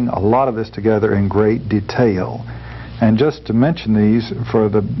really bring a lot of this together in great detail. And just to mention these for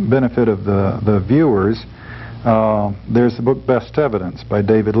the benefit of the viewers, there's the book Best Evidence by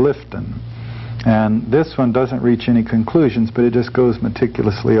David Lifton. And this one doesn't reach any conclusions, but it just goes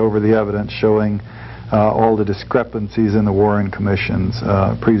meticulously over the evidence, showing all the discrepancies in the Warren Commission's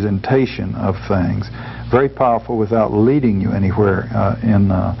presentation of things. Very powerful without leading you anywhere in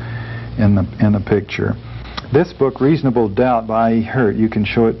the picture. This book, Reasonable Doubt by E. Hurt, you can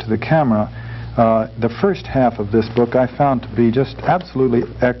show it to the camera. The first half of this book I found to be just absolutely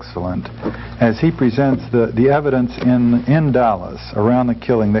excellent, as he presents the evidence in Dallas around the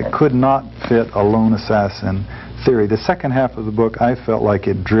killing that could not fit a lone assassin theory. The second half of the book, I felt like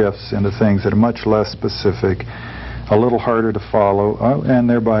it drifts into things that are much less specific, a little harder to follow, and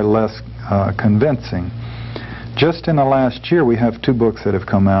thereby less convincing. Just in the last year, we have two books that have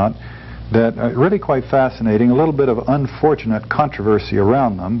come out that are really quite fascinating, a little bit of unfortunate controversy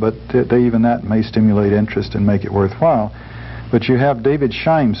around them, but even that may stimulate interest and make it worthwhile. But you have David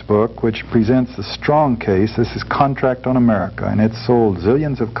Scheim's book, which presents a strong case. This is Contract on America, and it sold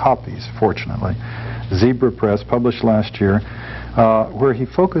zillions of copies, fortunately. Zebra Press, published last year, where he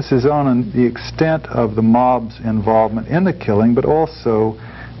focuses on the extent of the mob's involvement in the killing, but also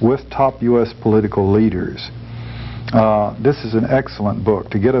with top U.S. political leaders. This is an excellent book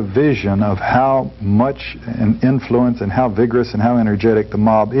to get a vision of how much an influence and how vigorous and how energetic the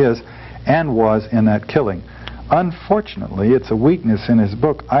mob is and was in that killing. Unfortunately, it's a weakness in his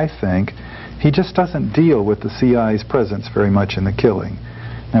book, I think. He just doesn't deal with the CIA's presence very much in the killing.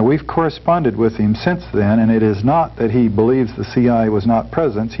 Now, we've corresponded with him since then, and it is not that he believes the CIA was not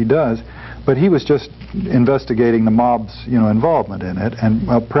present. He does, but he was just investigating the mob's involvement in it, and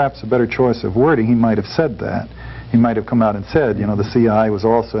perhaps a better choice of wording, he might have said that. He might have come out and said, the CIA was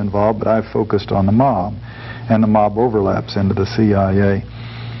also involved, but I've focused on the mob, and the mob overlaps into the CIA.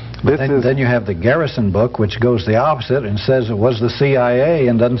 Then you have the Garrison book, which goes the opposite and says it was the CIA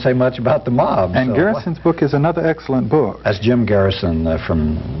and doesn't say much about the mob. And Garrison's book is another excellent book. That's Jim Garrison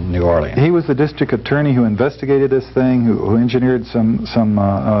from New Orleans. He was the district attorney who investigated this thing, who engineered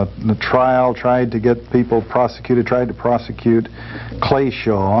the trial, tried to get people prosecuted, tried to prosecute Clay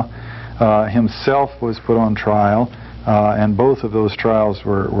Shaw. Himself was put on trial, and both of those trials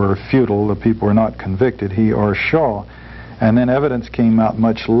were futile. The people were not convicted, he or Shaw. And then evidence came out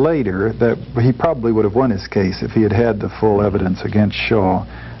much later that he probably would have won his case if he had had the full evidence against Shaw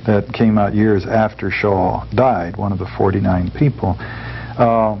that came out years after Shaw died, one of the 49 people.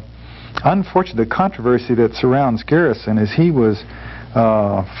 Unfortunately, the controversy that surrounds Garrison is he was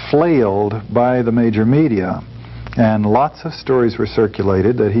flailed by the major media. And lots of stories were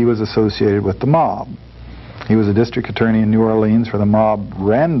circulated that he was associated with the mob. He was a district attorney in New Orleans where the mob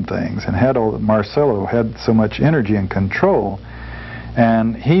ran things and Marcello had so much energy and control.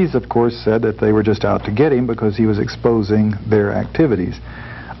 And he's, of course, said that they were just out to get him because he was exposing their activities.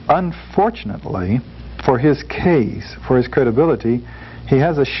 Unfortunately, for his case, for his credibility, he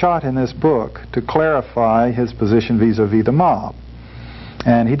has a shot in this book to clarify his position vis-a-vis the mob.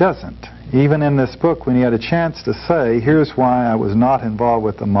 And he doesn't. Even in this book, when he had a chance to say, here's why I was not involved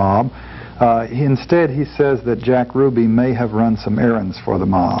with the mob, instead he says that Jack Ruby may have run some errands for the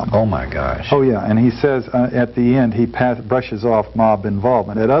mob. Oh my gosh. Oh yeah, and he says at the end he brushes off mob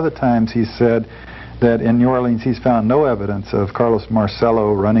involvement. At other times he said that in New Orleans he's found no evidence of Carlos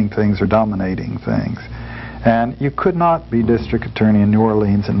Marcello running things or dominating things. And you could not be district attorney in New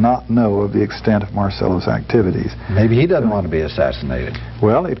Orleans and not know of the extent of Marcello's activities. Maybe he doesn't want to be assassinated.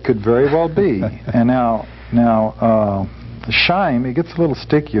 Well, it could very well be. And now Scheim, it gets a little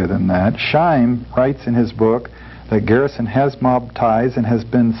stickier than that. Scheim writes in his book that Garrison has mob ties and has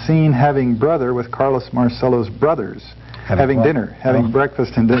been seen having brother with Carlos Marcello's brothers. Having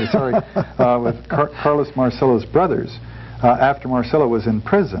breakfast and dinner, sorry, with Carlos Marcello's brothers after Marcello was in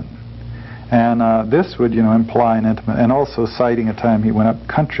prison. And this would, imply an intimate, and also citing a time he went up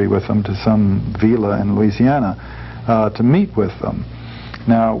country with them to some villa in Louisiana to meet with them.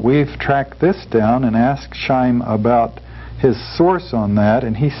 Now, we've tracked this down and asked Scheim about his source on that,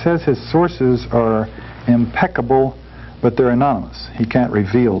 and he says his sources are impeccable, but they're anonymous. He can't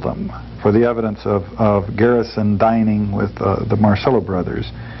reveal them for the evidence of Garrison dining with the Marcello brothers.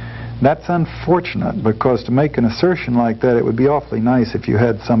 That's unfortunate, because to make an assertion like that, it would be awfully nice if you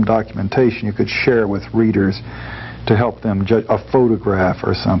had some documentation you could share with readers to help them judge, a photograph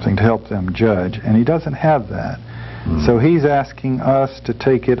or something to help them judge, and he doesn't have that. So he's asking us to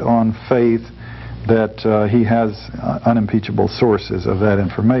take it on faith that he has unimpeachable sources of that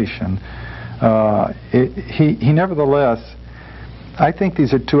information. He nevertheless, I think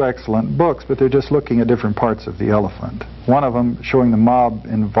these are two excellent books, but they're just looking at different parts of the elephant. One of them, showing the mob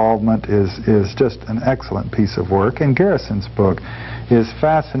involvement, is just an excellent piece of work, and Garrison's book is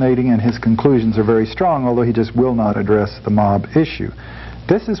fascinating, and his conclusions are very strong, although he just will not address the mob issue.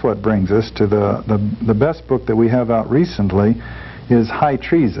 This is what brings us to the best book that we have out recently, is High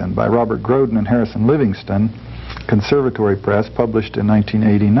Treason by Robert Groden and Harrison Livingston, Conservatory Press, published in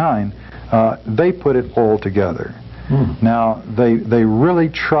 1989. They put it all together. Now, they really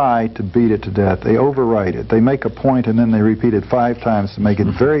try to beat it to death. They overwrite it. They make a point and then they repeat it 5 times to make it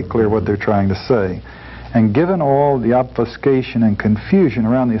very clear what they're trying to say. And given all the obfuscation and confusion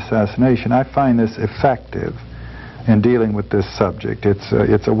around the assassination, I find this effective in dealing with this subject.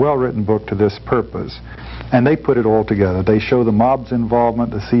 It's a well-written book to this purpose. And they put it all together. They show the mob's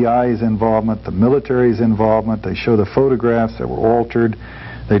involvement, the CIA's involvement, the military's involvement. They show the photographs that were altered.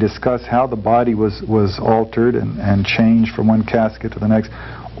 They discuss how the body was altered and changed from one casket to the next.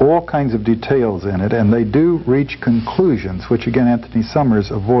 All kinds of details in it, and they do reach conclusions, which again Anthony Summers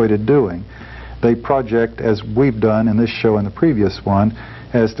avoided doing. They project, as we've done in this show and the previous one,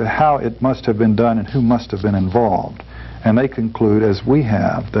 as to how it must have been done and who must have been involved. And they conclude, as we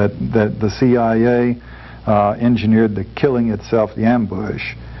have, that the CIA engineered the killing itself, the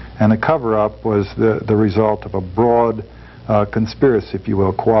ambush, and the cover-up was the result of a broad conspiracy, if you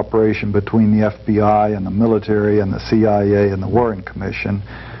will, cooperation between the FBI and the military and the CIA and the Warren Commission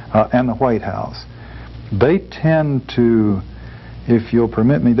and the White House. They tend to, if you'll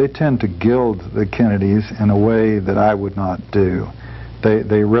permit me, they tend to gild the Kennedys in a way that I would not do.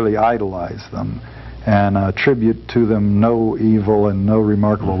 They really idolize them and attribute to them no evil and no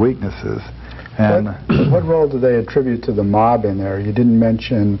remarkable weaknesses. And what role do they attribute to the mob in there? You didn't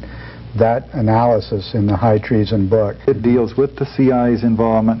mention that analysis in the High Treason book. It deals with the CIA's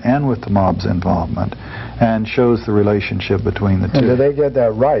involvement and with the mob's involvement and shows the relationship between the two. And did they get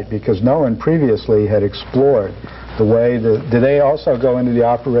that right? Because no one previously had explored the way did they also go into the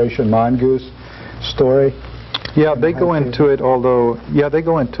Operation Mongoose story? Yeah, they go into it, they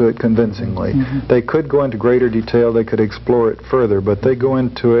go into it convincingly. They could go into greater detail, they could explore it further, but they go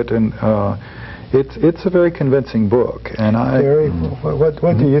into it, and it's a very convincing book. And Gary,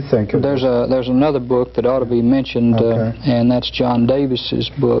 what do you think of There's another book that ought to be mentioned, and that's John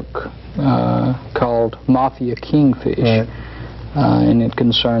Davis's book called Mafia Kingfish. Right. And it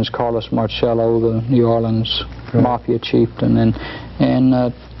concerns Carlos Marcello, the New Orleans mafia chieftain,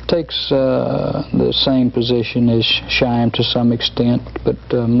 and takes the same position as Scheim to some extent, but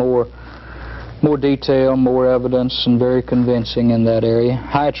more detail, more evidence, and very convincing in that area.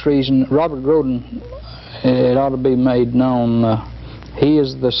 High Treason, Robert Groden, it ought to be made known, he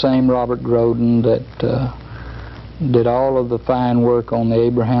is the same Robert Groden that did all of the fine work on the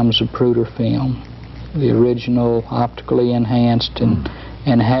Abraham Zapruder film, the original optically enhanced,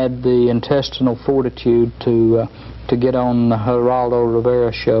 and had the intestinal fortitude to get on the Geraldo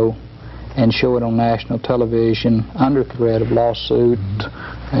Rivera show and show it on national television under threat of lawsuit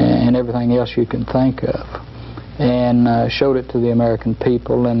and everything else you can think of, and showed it to the American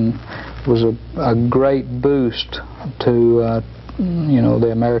people, and was a great boost to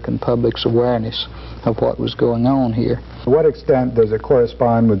the American public's awareness of what was going on here. To what extent does it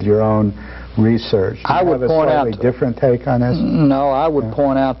correspond with your own research? Do you have a slightly different take on this? No, I would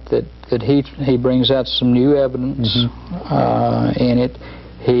point out that he brings out some new evidence in it.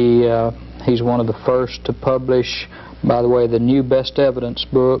 He's one of the first to publish, by the way, the new best evidence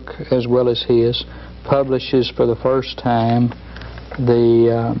book, as well as his, publishes for the first time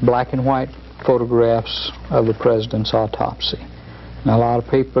the black and white photographs of the president's autopsy. Now, a lot of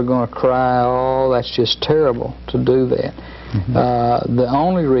people are going to cry, oh, that's just terrible to do that. The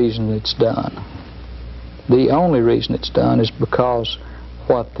only reason it's done is because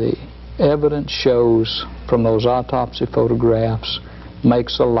what the evidence shows from those autopsy photographs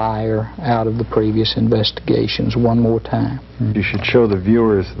makes a liar out of the previous investigations one more time. You should show the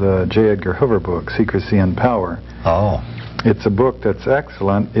viewers the J. Edgar Hoover book, Secrecy and Power. Oh. It's a book that's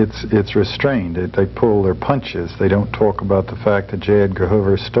excellent. It's restrained. They pull their punches. They don't talk about the fact that J. Edgar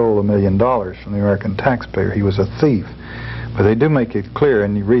Hoover stole $1 million from the American taxpayer. He was a thief. But they do make it clear,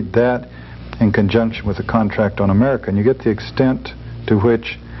 and you read that in conjunction with the Contract on America, and you get the extent to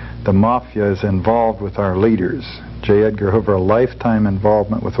which the mafia is involved with our leaders. J. Edgar Hoover, a lifetime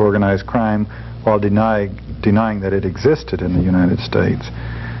involvement with organized crime while denying that it existed in the United States.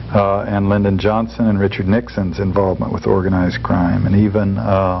 And Lyndon Johnson and Richard Nixon's involvement with organized crime, and even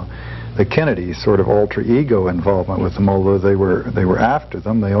the Kennedys' sort of alter ego involvement with them. Although they were after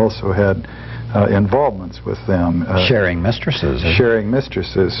them, they also had involvements with them. Sharing mistresses. Sharing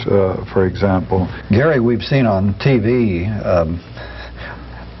mistresses, for example. Gary, we've seen on TV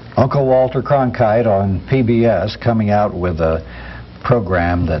Uncle Walter Cronkite on PBS coming out with a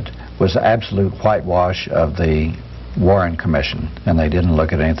program that was absolute whitewash of the Warren Commission, and they didn't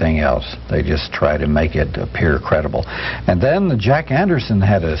look at anything else. They just tried to make it appear credible. And then Jack Anderson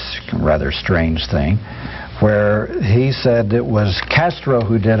had a rather strange thing where he said it was Castro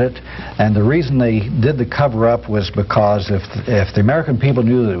who did it, and the reason they did the cover-up was because if the American people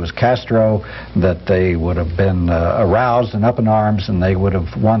knew that it was Castro, that they would have been aroused and up in arms, and they would have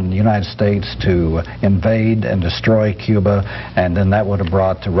wanted the United States to invade and destroy Cuba, and then that would have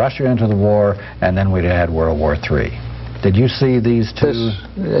brought Russia into the war, and then we'd have had World War III. Did you see these two?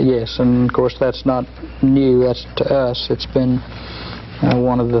 Yes, and of course that's not new. That's to us. It's been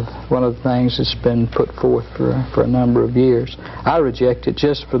one of the things that's been put forth for a number of years. I reject it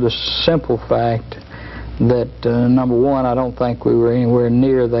just for the simple fact that number one, I don't think we were anywhere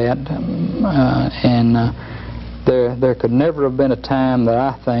near that, and there could never have been a time that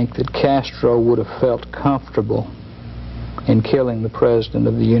I think that Castro would have felt comfortable in killing the President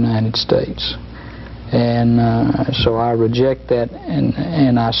of the United States. And so I reject that,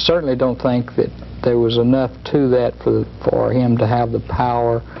 and I certainly don't think that there was enough to that for him to have the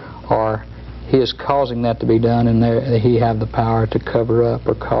power, or his causing that to be done, and he have the power to cover up,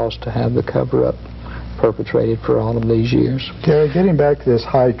 or cause to have the cover-up perpetrated for all of these years. Gary, getting back to this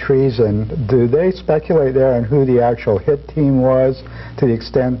high treason, do they speculate there on who the actual hit team was, to the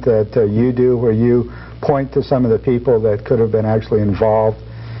extent that you do, where you point to some of the people that could have been actually involved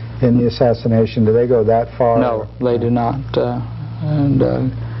in the assassination? Do they go that far? No, they do not.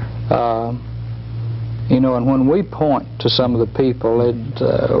 You know, and when we point to some of the people,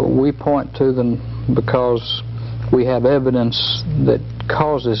 we point to them because we have evidence that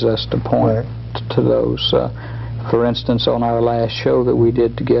causes us to point to those. For instance, on our last show that we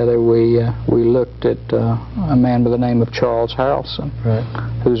did together, we looked at a man by the name of Charles Harrelson,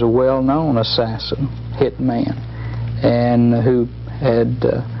 who's a well-known assassin, hit man, and who had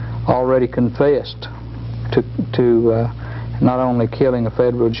already confessed to not only killing a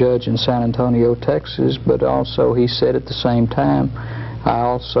federal judge in San Antonio, Texas, but also he said at the same time, I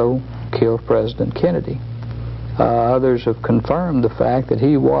also killed President Kennedy. Others have confirmed the fact that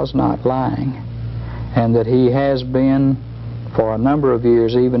he was not lying, and that he has been for a number of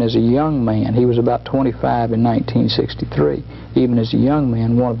years, even as a young man. He was about 25 in 1963. Even as a young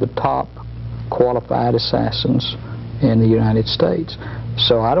man, one of the top qualified assassins in the United States.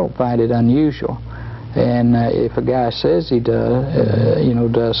 So I don't find it unusual. And if a guy says he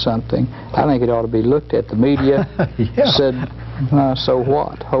does something, I think it ought to be looked at. The media said, so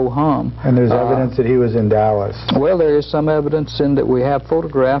what? Ho hum. And there's evidence that he was in Dallas. Well, there is some evidence in that we have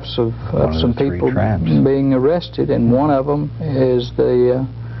photographs of some people being arrested, and one of them is the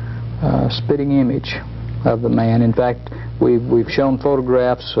spitting image of the man. In fact, we've shown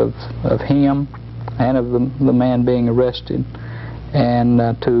photographs of him and of the man being arrested, and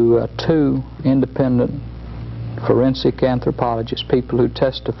to two independent forensic anthropologists, people who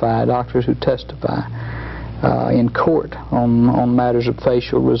testify, doctors who testify in court on matters of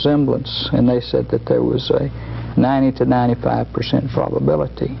facial resemblance, and they said that there was a 90 to 95%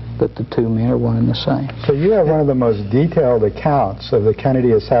 probability that the two men are one and the same. So you have one of the most detailed accounts of the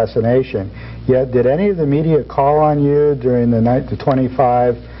Kennedy assassination, yet did any of the media call on you during the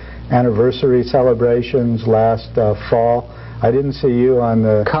 25 anniversary celebrations last fall I didn't see you on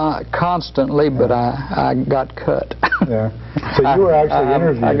the... Constantly, but I got cut. Yeah. So you were actually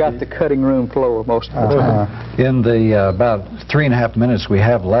interviewed. I got the cutting room floor most of the time. In the about 3.5 minutes we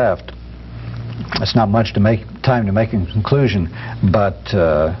have left, it's not much time to make a conclusion, but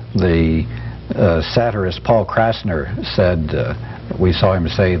the satirist Paul Krasner said, we saw him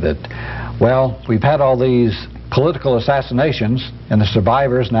say that, well, we've had all these political assassinations, and the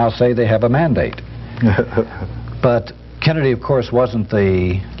survivors now say they have a mandate. But Kennedy, of course, wasn't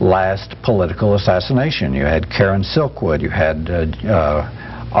the last political assassination. You had Karen Silkwood, you had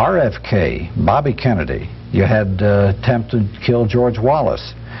RFK, Bobby Kennedy, you had attempted to kill George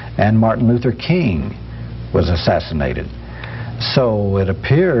Wallace, and Martin Luther King was assassinated. So it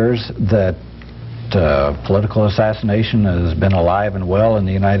appears that political assassination has been alive and well in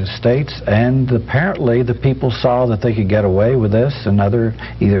the United States, and apparently the people saw that they could get away with this, and either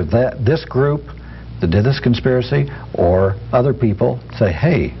this group that did this conspiracy or other people say,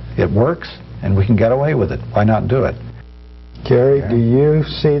 hey, it works and we can get away with it. Why not do it? Gary, do you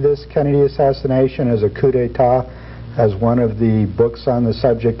see this Kennedy assassination as a coup d'etat? As one of the books on the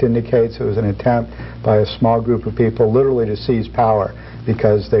subject indicates, it was an attempt by a small group of people literally to seize power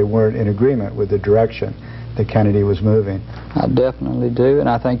because they weren't in agreement with the direction that Kennedy was moving. I definitely do, and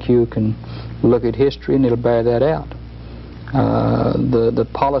I think you can look at history and it'll bear that out. The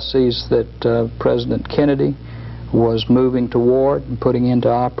policies that President Kennedy was moving toward and putting into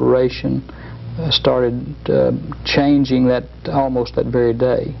operation started changing that almost that very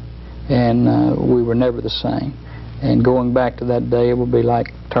day, and we were never the same. And going back to that day, it will be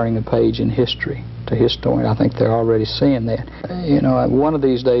like turning a page in history to historians. I think they're already seeing that. You know, one of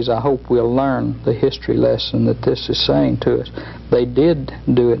these days I hope we'll learn the history lesson that this is saying to us. They did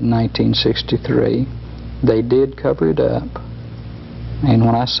do it in 1963. They did cover it up. And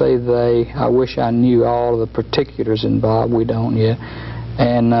when I say they, I wish I knew all of the particulars involved. We don't yet.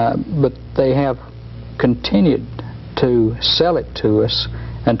 And but they have continued to sell it to us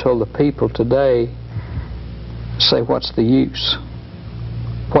until the people today say, what's the use?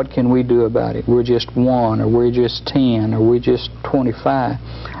 What can we do about it? We're just 1, or we're just 10, or we're just 25.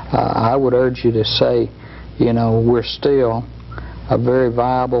 I would urge you to say, you know, we're still a very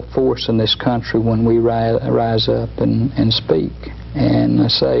viable force in this country when we rise up and speak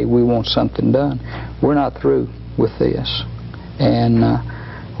and say we want something done. We're not through with this. And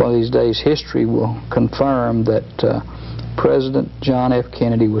one of these days history will confirm that President John F.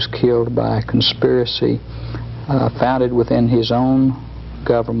 Kennedy was killed by a conspiracy founded within his own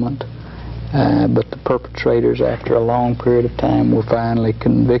government, but the perpetrators, after a long period of time, were finally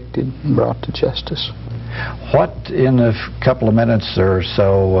convicted and brought to justice. What, in a couple of minutes or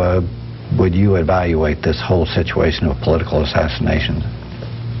so, would you evaluate this whole situation of political assassinations?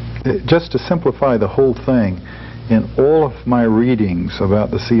 Just to simplify the whole thing, in all of my readings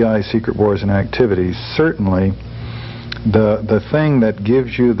about the CIA secret wars and activities, certainly the thing that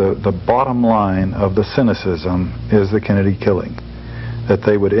gives you the bottom line of the cynicism is the Kennedy killing. That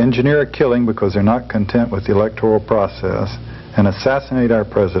they would engineer a killing because they're not content with the electoral process and assassinate our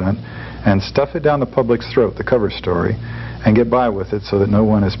president and stuff it down the public's throat, the cover story, and get by with it so that no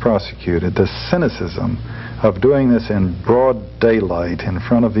one is prosecuted. The cynicism of doing this in broad daylight in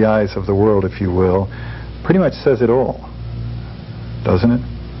front of the eyes of the world, if you will, pretty much says it all, doesn't it?